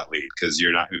away that lead because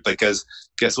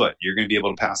guess what? You're going to be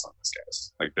able to pass on these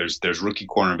guys. Like there's rookie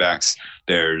cornerbacks.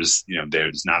 There's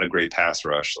not a great pass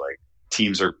rush. Like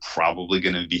teams are probably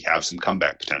going to have some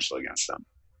comeback potential against them.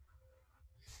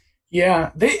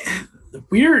 Yeah,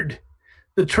 weird.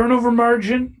 The turnover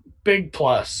margin, big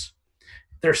plus.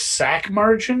 Their sack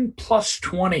margin, plus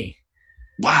 20.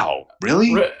 Wow,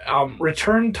 really?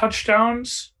 Return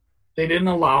touchdowns, they didn't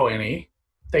allow any.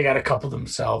 They got a couple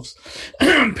theyemselves.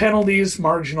 Penalties,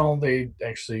 marginal. They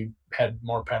actually had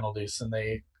more penalties than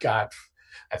they got.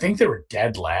 I think they were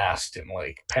dead last in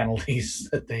like penalties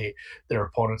that their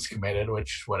opponents committed,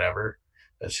 which whatever.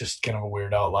 That's just kind of a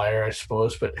weird outlier, I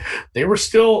suppose. But they were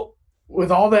still,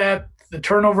 with all that, the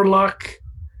turnover luck,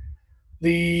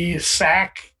 the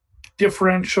sack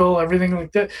differential, everything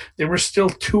like that, they were still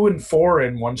 2-4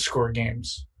 in one-score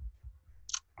games.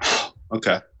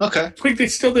 Okay. Like they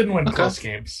still didn't win close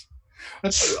games.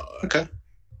 That's okay.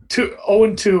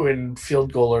 0-2 in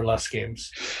field goal or less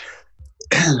games.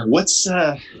 What's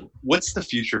the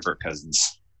future for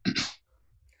Cousins?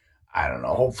 I don't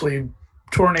know. Hopefully,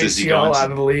 torn ACL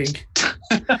out of the league.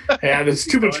 Yeah, there's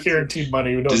too much guaranteed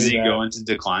money. Does he go into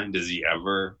decline? Does he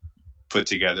ever put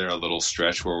together a little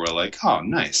stretch where we're like, oh,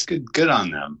 nice, good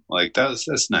on them? Like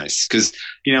that's nice, because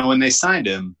when they signed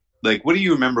him. Like, what do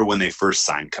you remember when they first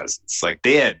signed Cousins? Like,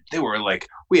 they were like,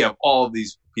 we have all of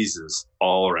these pieces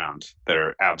all around that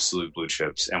are absolute blue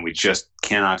chips, and we just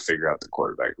cannot figure out the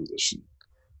quarterback position.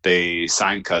 They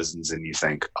signed Cousins, and you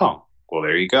think, oh, well,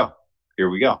 there you go. Here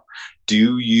we go.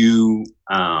 Do you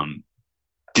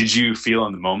did you feel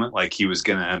in the moment like he was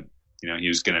gonna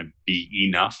be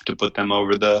enough to put them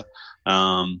over the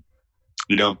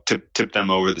You don't tip them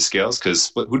over the scales?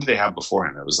 Because who did they have before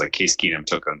him? It was like Case Keenum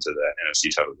took them to the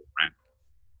NFC title game, right?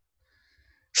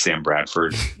 Sam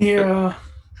Bradford. Yeah,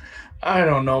 I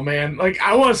don't know, man. Like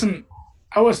I wasn't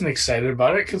excited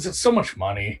about it because it's so much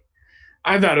money.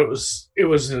 I thought it was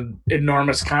an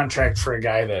enormous contract for a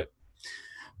guy that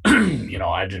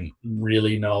I didn't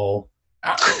really know.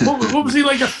 What was he,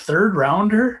 like a third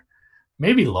rounder?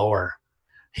 Maybe lower.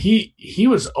 He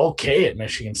was okay at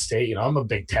Michigan State. I'm a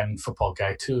Big Ten football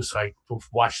guy too, so I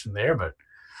watched him there, but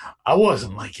I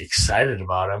wasn't like excited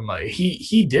about him. Like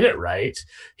he did it right.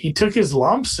 He took his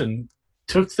lumps and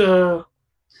took the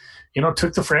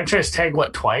franchise tag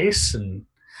twice, and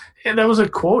that was a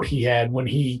quote he had when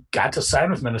he got to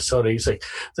sign with Minnesota. He's like,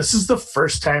 "This is the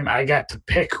first time I got to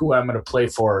pick who I'm going to play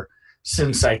for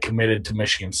since I committed to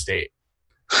Michigan State."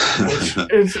 Which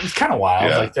it's kind of wild.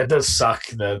 Yeah. Like that does suck.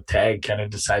 The tag kind of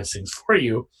decides things for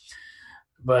you.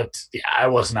 But yeah, I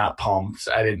was not pumped.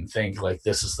 I didn't think like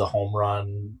this is the home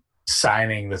run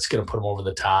signing that's going to put him over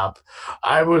the top.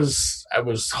 I was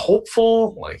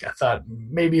hopeful. Like I thought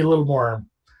maybe a little more.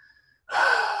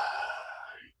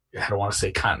 I don't want to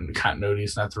say continuity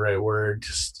is not the right word.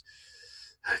 Just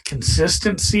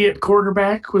consistency at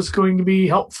quarterback was going to be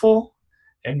helpful.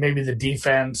 And maybe the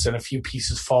defense and a few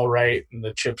pieces fall right and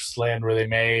the chips land where they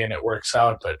may and it works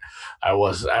out. But I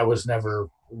was never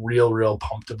real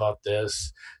pumped about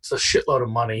this. It's a shitload of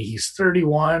money. He's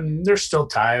 31. There's still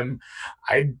time.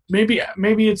 Maybe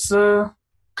it's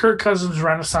Kirk Cousins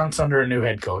renaissance under a new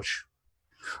head coach.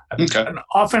 Okay. An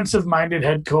offensive-minded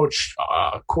head coach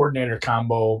coordinator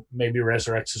combo maybe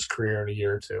resurrects his career in a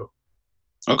year or two.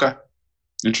 Okay.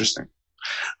 Interesting.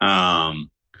 Okay.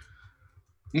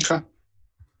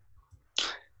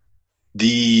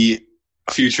 The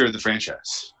future of the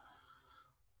franchise.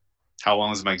 How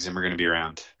long is Mike Zimmer going to be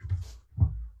around?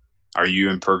 Are you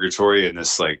in purgatory in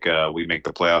this, like, we make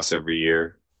the playoffs every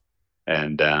year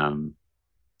and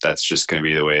that's just going to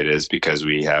be the way it is because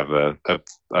we have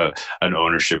an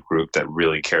ownership group that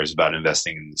really cares about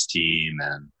investing in this team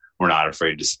and we're not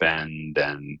afraid to spend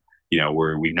and,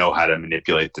 we know how to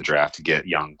manipulate the draft to get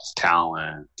young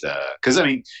talent. Because,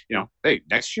 hey,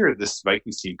 next year this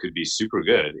Vikings team could be super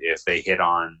good if they hit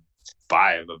on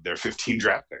 5 of their 15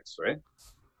 draft picks, right?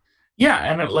 Yeah,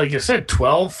 and like I said,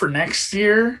 12 for next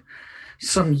year.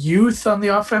 Some youth on the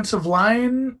offensive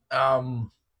line.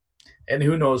 And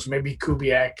who knows, maybe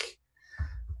Kubiak.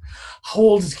 How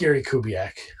old is Gary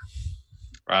Kubiak?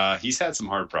 He's had some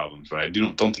heart problems, but I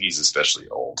don't think he's especially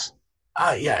old.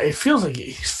 Yeah, it feels like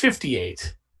he's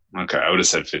 58. Okay, I would have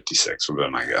said 56 would have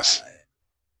been my guess.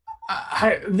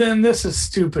 Then this is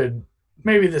stupid.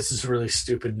 Maybe this is a really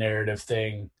stupid narrative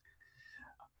thing.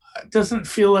 It doesn't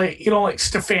feel like, like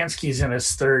Stefanski's in his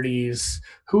 30s.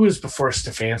 Who was before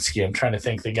Stefanski? I'm trying to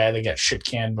think. The guy that got shit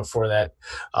canned before that.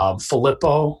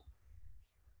 Filippo.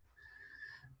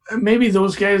 Maybe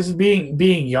those guys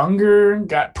being younger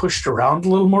got pushed around a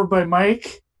little more by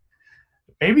Mike.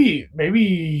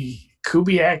 Maybe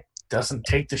Kubiak doesn't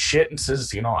take the shit and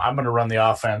says, I'm going to run the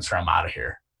offense or I'm out of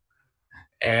here.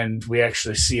 And we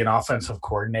actually see an offensive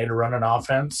coordinator run an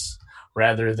offense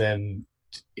rather than,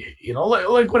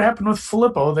 like what happened with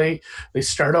Filippo. They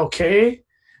start okay,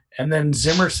 and then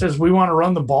Zimmer says, we want to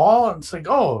run the ball. And it's like,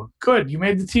 oh, good, you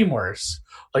made the team worse.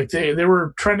 Like they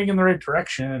were trending in the right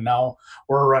direction, and now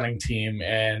we're a running team,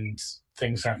 and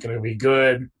things aren't going to be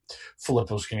good.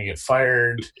 Filippo's going to get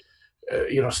fired.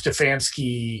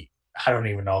 Stefanski, I don't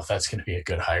even know if that's going to be a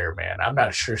good hire, man. I'm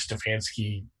not sure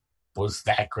Stefanski was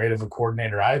that great of a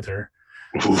coordinator either.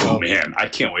 Oh, man, I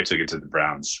can't wait to get to the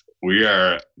Browns. We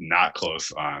are not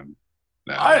close on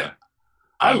that.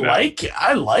 I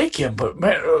like him, but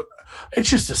man, it's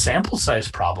just a sample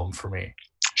size problem for me.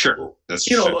 Sure,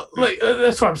 that's like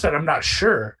that's what I'm saying. I'm not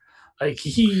sure. Like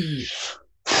he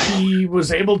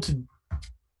was able to.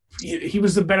 He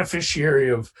was the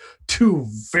beneficiary of two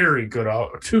very good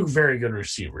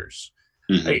receivers.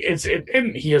 Mm-hmm.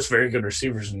 And he has very good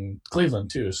receivers in Cleveland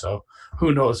too. So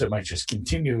who knows? It might just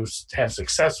continue to have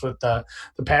success with the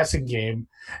passing game,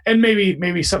 and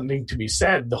maybe something to be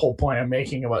said. The whole point I'm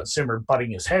making about Zimmer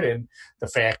butting his head in, the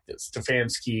fact that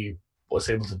Stefanski was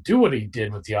able to do what he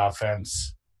did with the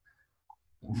offense.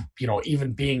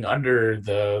 Even being under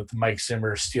the Mike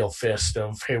Zimmer steel fist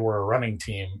of, hey, we're a running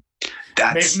team.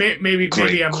 That's maybe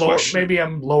I'm lower. Maybe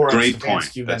I'm lower on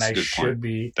Stefanski than I should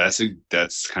be. That's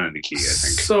kind of the key, I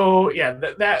think. So yeah,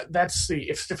 that's the,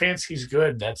 if Stefanski's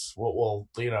good, that's what we'll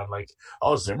lean on. Like,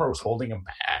 oh, Zimmer was holding him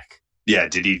back. Yeah,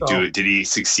 did he do it? Did he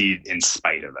succeed in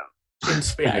spite of him?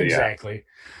 Yeah, exactly.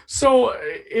 So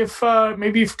if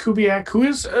Kubiak, who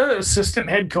is assistant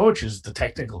head coach, is the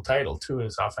technical title too,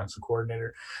 as offensive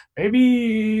coordinator,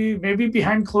 maybe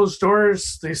behind closed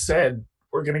doors they said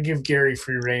we're going to give Gary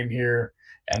free reign here,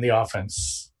 and the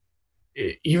offense,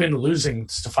 even losing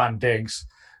Stephon Diggs,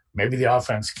 maybe the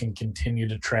offense can continue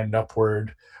to trend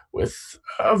upward with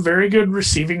a very good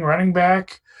receiving running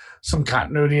back, some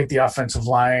continuity at the offensive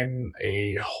line,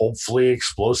 a hopefully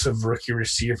explosive rookie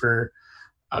receiver,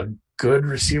 a good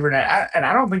receiver. And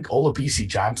I don't think Olabisi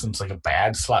Johnson's like a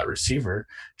bad slot receiver.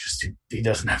 Just he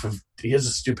doesn't have he has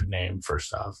a stupid name,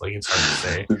 first off. Like, it's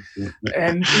hard to say.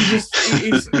 And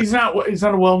he's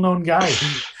not a well-known guy.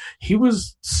 He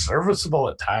was serviceable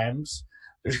at times.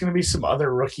 There's going to be some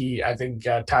other rookie. I think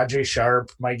Tajay Sharp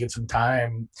might get some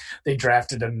time. They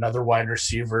drafted another wide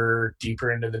receiver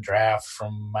deeper into the draft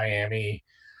from Miami.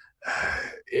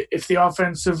 If the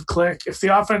offense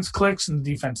clicks and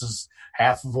the defense is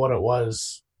half of what it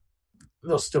was,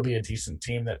 they'll still be a decent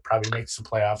team that probably makes the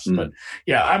playoffs. But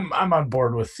yeah, I'm on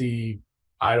board with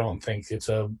I don't think it's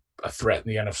a threat in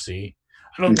the NFC.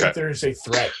 I don't think there's a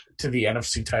threat to the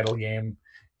NFC title game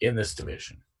in this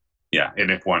division. Yeah,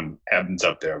 and if one happens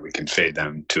up there, we can fade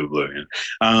them to oblivion.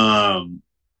 Adam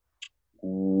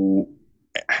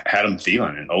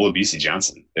Thielen and Olabisi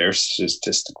Johnson, their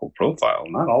statistical profile,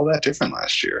 not all that different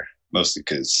last year, mostly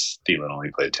because Thielen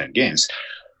only played 10 games.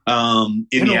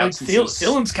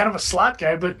 Thielen's kind of a slot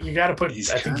guy, but you got to put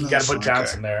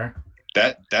Johnson there.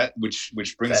 That which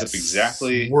brings up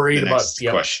exactly worried the next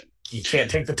question. You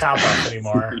can't take the top off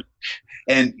anymore.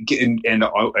 And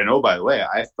oh, by the way,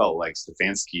 I felt like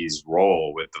Stefanski's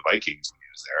role with the Vikings when he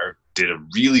was there did a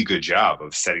really good job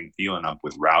of setting Thielen up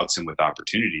with routes and with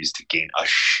opportunities to gain a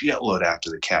shitload after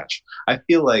the catch. I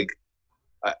feel like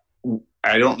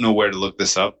I don't know where to look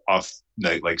this up off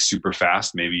like super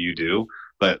fast. Maybe you do,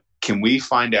 but can we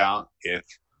find out if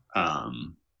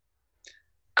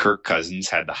Kirk Cousins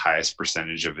had the highest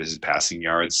percentage of his passing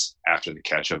yards after the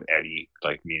catch of any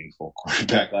like meaningful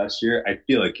quarterback last year? I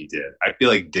feel like he did. I feel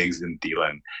like Diggs and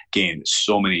Thielen gained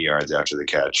so many yards after the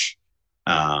catch.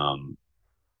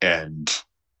 And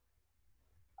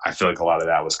I feel like a lot of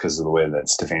that was because of the way that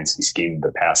Stefanski schemed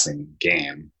the passing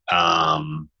game.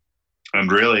 And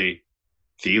really,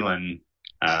 Thielen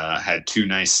had 2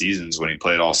 nice seasons when he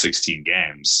played all 16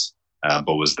 games,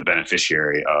 but was the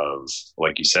beneficiary of,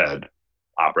 like you said,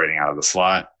 operating out of the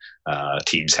slot,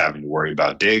 teams having to worry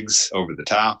about Diggs over the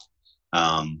top.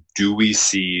 Do we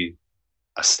see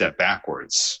a step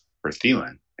backwards for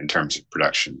Thielen in terms of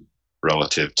production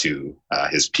relative to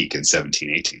his peak in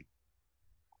 17-18?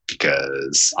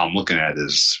 Because I'm looking at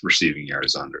his receiving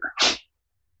yards under.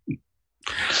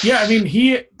 Yeah, I mean,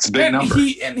 it's a big number.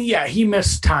 He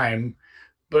missed time,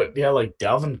 but yeah, like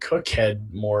Dalvin Cook had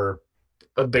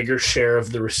a bigger share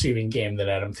of the receiving game than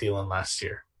Adam Thielen last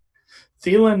year.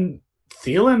 Thielen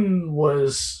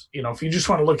was, if you just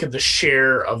want to look at the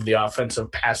share of the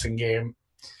offensive passing game,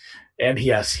 and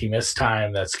yes, he missed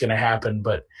time. That's going to happen,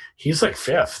 but he's like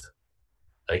 5th.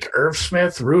 Like Irv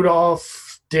Smith,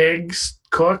 Rudolph, Diggs,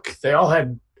 Cook, they all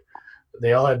had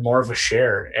more of a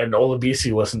share, and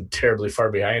Olabisi wasn't terribly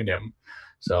far behind him.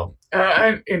 So,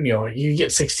 you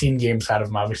get 16 games out of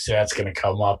him. Obviously, that's going to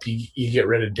come up. You get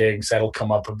rid of Diggs, that'll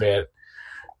come up a bit.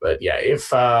 But yeah,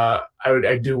 if I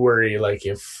do worry, like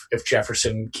if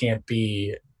Jefferson can't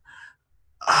be,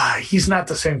 he's not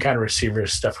the same kind of receiver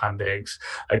as Stephon Diggs.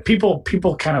 Like people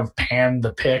kind of panned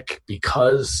the pick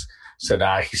because said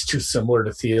he's too similar to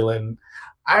Thielen.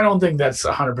 I don't think that's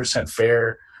 100%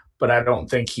 fair, but I don't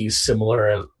think he's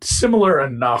similar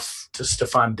enough to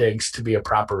Stephon Diggs to be a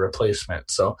proper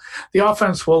replacement. So the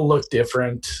offense will look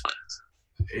different.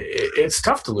 It's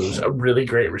tough to lose a really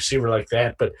great receiver like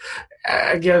that, but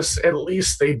I guess at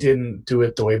least they didn't do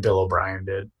it the way Bill O'Brien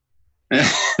did.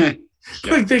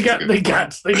 Like they got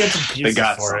some pieces they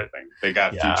got for something. it. They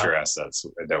got future assets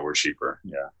that were cheaper.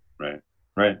 Yeah,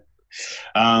 right.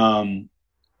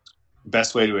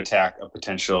 Best way to attack a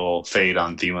potential fade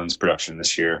on Thielen's production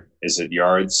this year, is it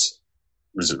yards?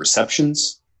 Is it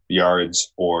receptions,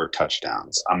 yards, or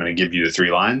touchdowns? I'm going to give you the 3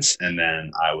 lines, and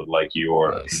then I would like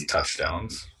your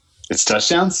touchdowns. It's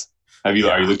touchdowns? Are you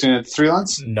looking at the 3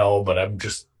 lines? No, but I'm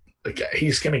just like,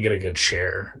 he's going to get a good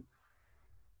share.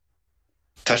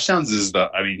 Touchdowns is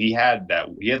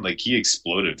he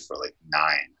exploded for like 9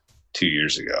 2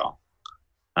 years ago.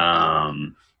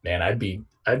 Man, I'd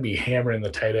be hammering the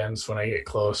tight ends when I get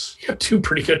close. You got 2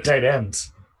 pretty good tight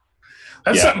ends.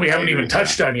 That's something we haven't even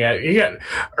touched on yet. You got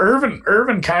Irv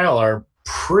and Kyle are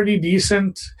pretty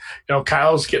decent.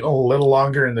 Kyle's getting a little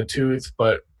longer in the tooth,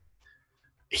 but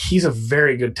he's a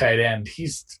very good tight end.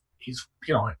 He's he's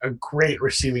a great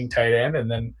receiving tight end.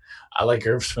 And then I like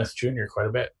Irv Smith Jr. quite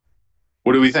a bit.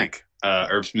 What do we think?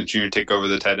 Irv Smith Jr. take over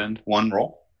the tight end one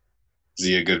role? Does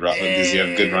he have good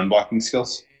run blocking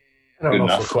skills? I don't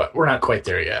know if we're not quite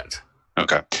there yet.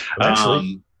 Okay.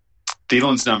 Eventually.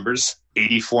 Thielen's numbers,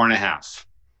 84.5.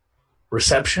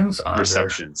 Receptions?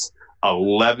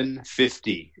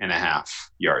 1150.5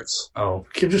 yards. Oh,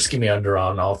 just give me under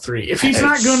on all three. If he's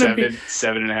not going to be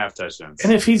 7.5 touchdowns,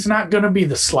 and if he's not going to be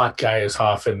the slot guy as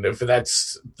often, if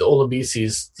that's the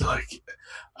Olabisi's, like,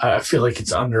 I feel like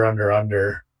it's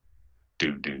under.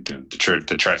 Doom. The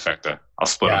trifecta. I'll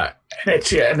split them.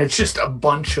 And it's just a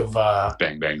bunch of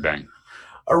bang, bang, bang.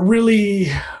 A really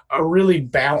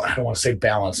balanced. I don't want to say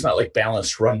balanced, not like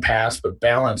balanced run pass, but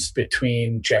balanced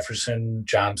between Jefferson,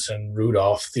 Johnson,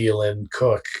 Rudolph, Thielen,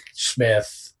 Cook,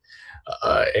 Smith,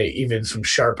 even some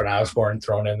Sharp and Osborne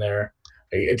thrown in there.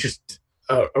 It just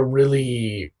a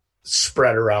really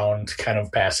spread around kind of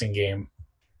passing game.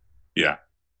 Yeah,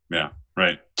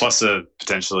 right. Plus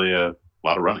potentially a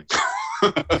lot of running.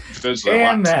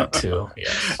 And that too,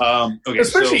 yes. Okay,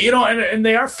 especially and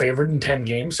they are favored in 10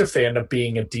 games. If they end up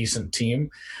being a decent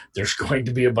team, there's going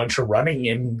to be a bunch of running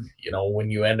in. When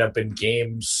you end up in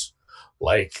games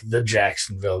like the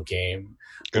Jacksonville game,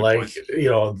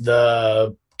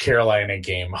 the Carolina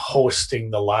game, hosting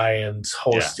the Lions,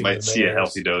 hosting might see a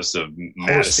healthy dose of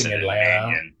Madison and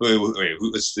Mannion. Wait,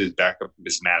 who's the backup?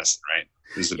 It's Madison, right?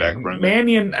 Who's the backup running back?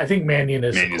 Mannion, I think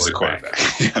Mannion's the quarterback.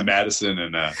 Yeah, Madison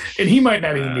and he might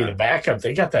not even be the backup.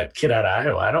 They got that kid out of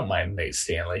Iowa. I don't mind Nate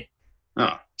Stanley.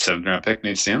 Oh, 7th-round pick,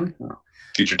 Nate Stanley.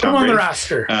 Future Tom Brady. On Brady. the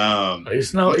roster.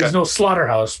 He's no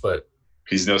slaughterhouse, but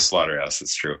he's no slaughterhouse.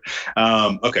 That's true.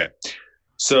 Okay,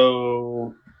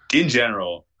 so in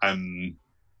general, I'm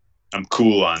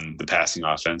cool on the passing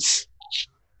offense.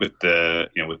 With the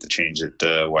change at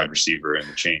the wide receiver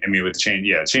and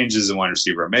changes in wide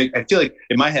receiver. I feel like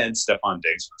in my head, Stephon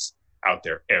Diggs was out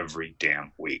there every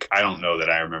damn week. I don't know that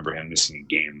I remember him missing a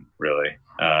game really,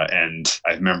 and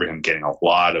I remember him getting a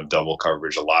lot of double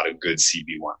coverage, a lot of good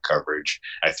CB1 coverage.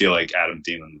 I feel like Adam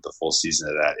Thielen, the full season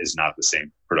of that, is not the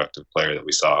same productive player that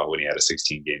we saw when he had a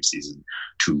 16-game season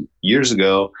 2 years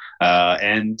ago.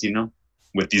 And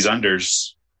with these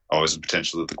unders. Always the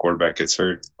potential that the quarterback gets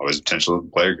hurt. Always the potential that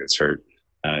the player gets hurt.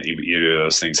 Either of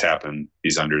those things happen.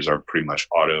 These unders are pretty much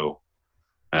auto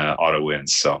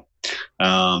wins. So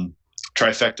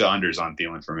trifecta unders on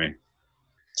Thielen for me.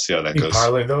 See how that goes.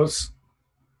 Parlay those.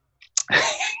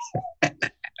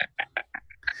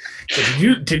 So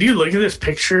did you look at this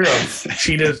picture of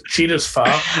Cheetah's pho?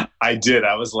 I did.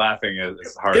 I was laughing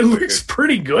as hard. It looks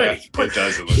pretty good. Yeah, it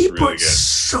does. It looks really good.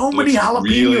 So many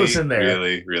jalapenos in there.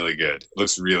 Really, really good. It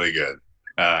looks really good.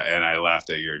 And I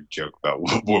laughed at your joke about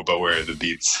where are the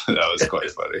beats. That was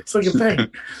quite funny. It's like a thing.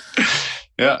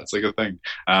 Yeah, it's like a thing.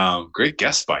 Great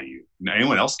guess by you.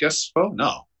 Anyone else guess pho?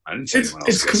 No, I didn't say anyone else.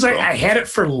 It's because I had it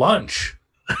for lunch.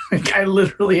 I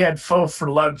literally had pho for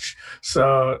lunch,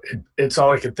 so it's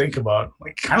all I could think about.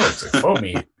 Like, kind of looks like pho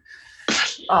meat.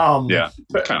 Yeah.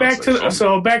 But back to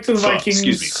the Vikings.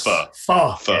 Excuse me, pho.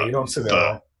 Pho. Yeah, you don't say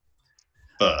that.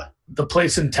 Pho. The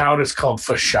place in town is called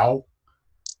Pho Shao.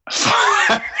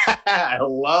 I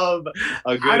love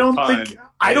a good pun.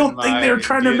 I don't think they're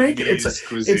trying to make it.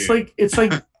 It's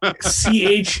like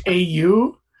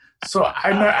CHAU. So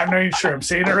I'm not even sure I'm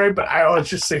saying it right, but I always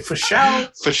just say for show.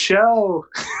 For show.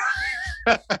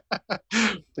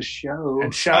 For show.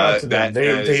 And shout out to them.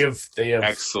 They have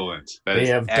excellent. They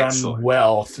have done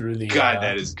well through the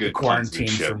that is good quarantine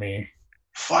for me.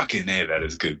 Fucking A, that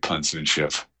is good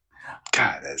puntsmanship.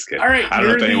 God, that's good. All right, I don't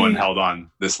know if anyone held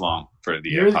on this long for the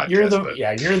podcast. You're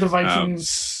the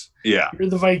Vikings. You're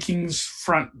the Vikings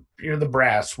front. You're the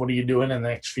brass. What are you doing in the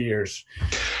next few years?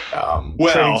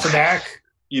 Trading for Dak.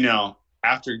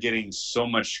 After getting so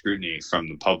much scrutiny from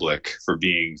the public for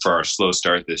our slow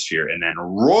start this year, and then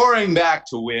roaring back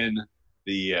to win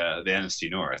the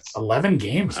NFC North, 11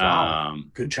 games. Wow.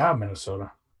 Good job,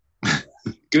 Minnesota.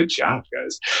 Good job,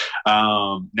 guys.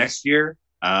 Next year,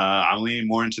 I'm leaning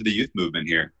more into the youth movement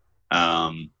here.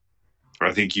 I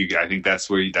think that's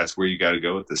where you got to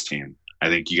go with this team. I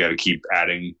think you got to keep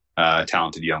adding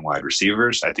talented young wide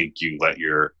receivers. I think you let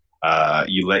your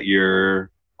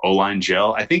O-line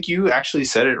gel. I think you actually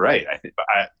said it right.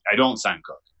 I don't sign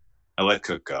Cook. I let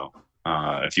Cook go.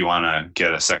 If you want to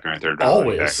get a second or third round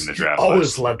running back in the draft,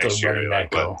 always let the running back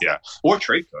go. Yeah, or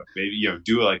trade Cook. Maybe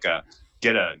do like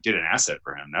get an asset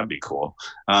for him. That'd be cool.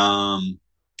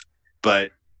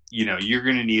 But you're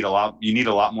going to need a lot. You need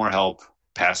a lot more help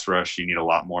pass rush. You need a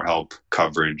lot more help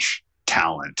coverage,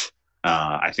 talent.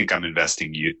 I think I'm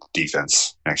investing youth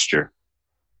defense next year.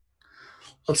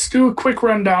 Let's do a quick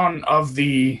rundown of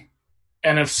the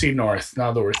NFC North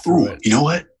now that we're through it. You know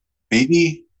what?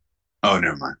 Maybe. Oh,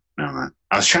 never mind.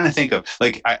 I was trying to think of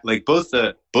both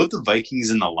the Vikings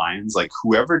and the Lions. Like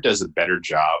whoever does a better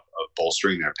job of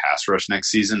bolstering their pass rush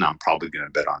next season, I'm probably going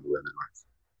to bet on to win the North.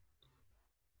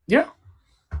 Yeah.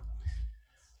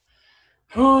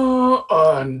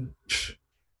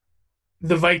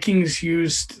 The Vikings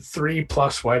used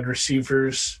 3+ wide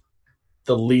receivers,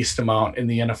 the least amount in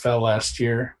the NFL last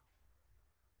year.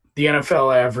 The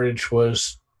NFL average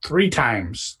was 3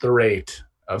 times the rate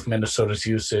of Minnesota's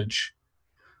usage.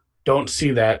 Don't see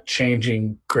that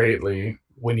changing greatly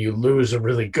when you lose a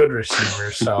really good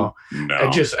receiver. So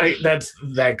No.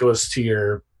 that goes to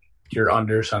your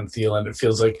unders on Thielen. It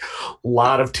feels like a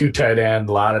lot of 2 tight end,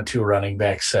 a lot of 2 running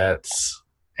back sets,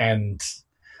 and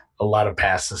a lot of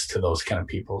passes to those kind of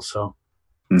people. So,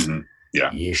 yeah.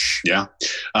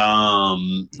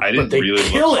 I didn't really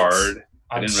look hard.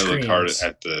 I didn't really look hard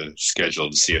at the schedule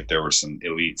to see if there were some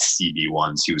elite CB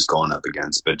ones he was going up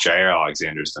against. But Jair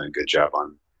Alexander's done a good job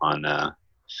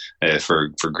for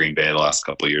Green Bay the last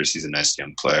couple of years. He's a nice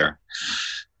young player.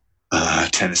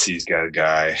 Tennessee's got a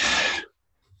guy.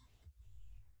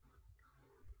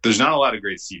 There's not a lot of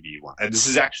great CB ones. This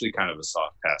is actually kind of a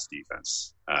soft pass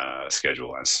defense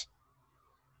schedule-wise.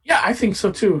 Yeah, I think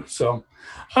so too. So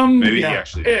maybe he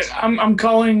actually does. I'm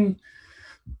calling.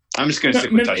 I'm just going to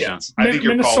stick with touchdowns. I think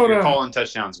your call on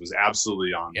touchdowns was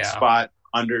absolutely on the spot.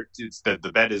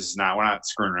 The bet is not. We're not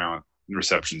screwing around with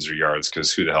receptions or yards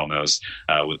because who the hell knows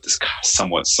with this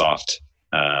somewhat soft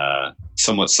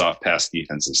pass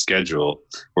defensive schedule.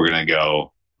 We're going to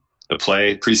go the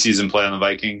preseason play on the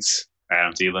Vikings.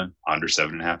 Adam Thielen under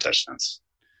 7.5 touchdowns.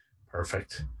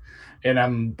 Perfect. And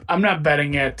I'm not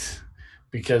betting it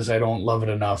because I don't love it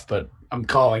enough, but I'm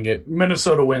calling it.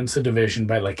 Minnesota wins the division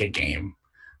by like a game.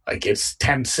 Like it's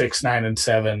 10-6,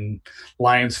 9-7.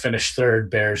 Lions finish 3rd.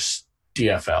 Bears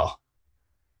DFL.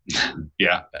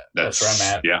 Yeah, that's where I'm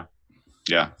at.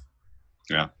 Yeah.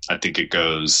 I think it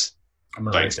goes. I'm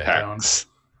gonna write that down.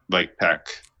 Like Pack,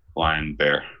 Lion,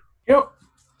 Bear. Yep.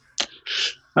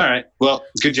 All right. Well,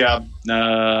 good job.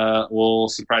 We'll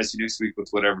surprise you next week with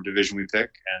whatever division we pick,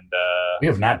 and we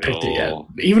have not picked it yet.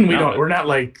 Even don't. We're not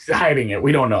like hiding it.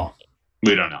 We don't know.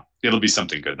 We don't know. It'll be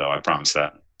something good though. I promise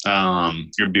that.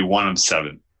 It'll be 1 of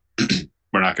 7.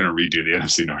 We're not going to redo the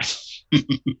NFC North.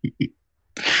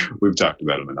 We've talked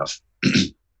about them enough.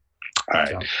 All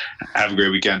right. Have a great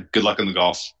weekend. Good luck on the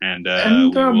golf, and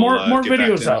more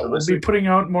videos out. We'll be putting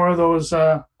out more of those.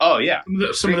 Some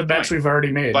of the bets we've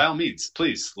already made. By all means,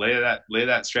 please lay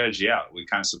that strategy out. We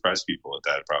kind of surprise people with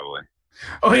that, probably.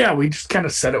 Oh yeah, we just kind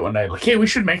of said it one night, like, hey, we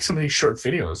should make some of these short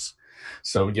videos.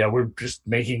 So yeah, we're just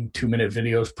making 2-minute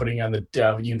videos, putting on the.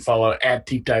 You can follow at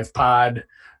Deep Dive Pod,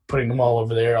 putting them all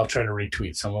over there. I'll try to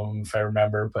retweet some of them if I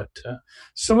remember. But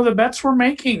some of the bets we're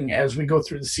making as we go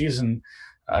through the season.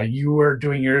 You were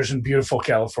doing yours in beautiful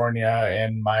California,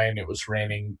 and mine, it was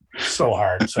raining so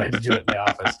hard, so I had to do it in the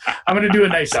office. I'm going to do a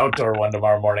nice outdoor one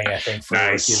tomorrow morning, I think, for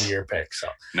Rookie of the Year pick. So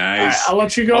nice. I'll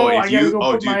let you go. I got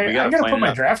to put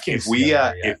my DraftKings.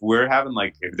 If we're having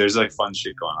if there's fun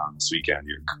shit going on this weekend,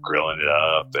 you're grilling it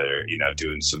up, or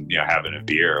doing some, having a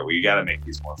beer. We got to make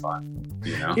these more fun.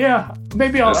 Yeah,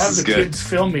 maybe I'll have the kids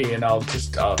film me, and I'll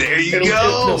just there you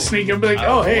go. They'll sneak and be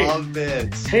like,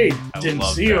 hey, didn't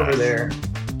see you over there.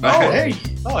 Oh hey!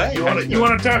 You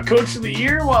want to talk Coach of the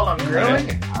Year while I'm grilling?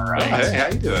 Hey. All right. Hey, how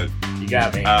you doing? You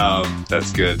got me.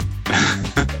 That's good.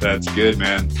 That's good,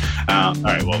 man. All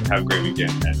right. Well, have a great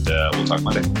weekend, and we'll talk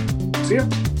Monday. See ya.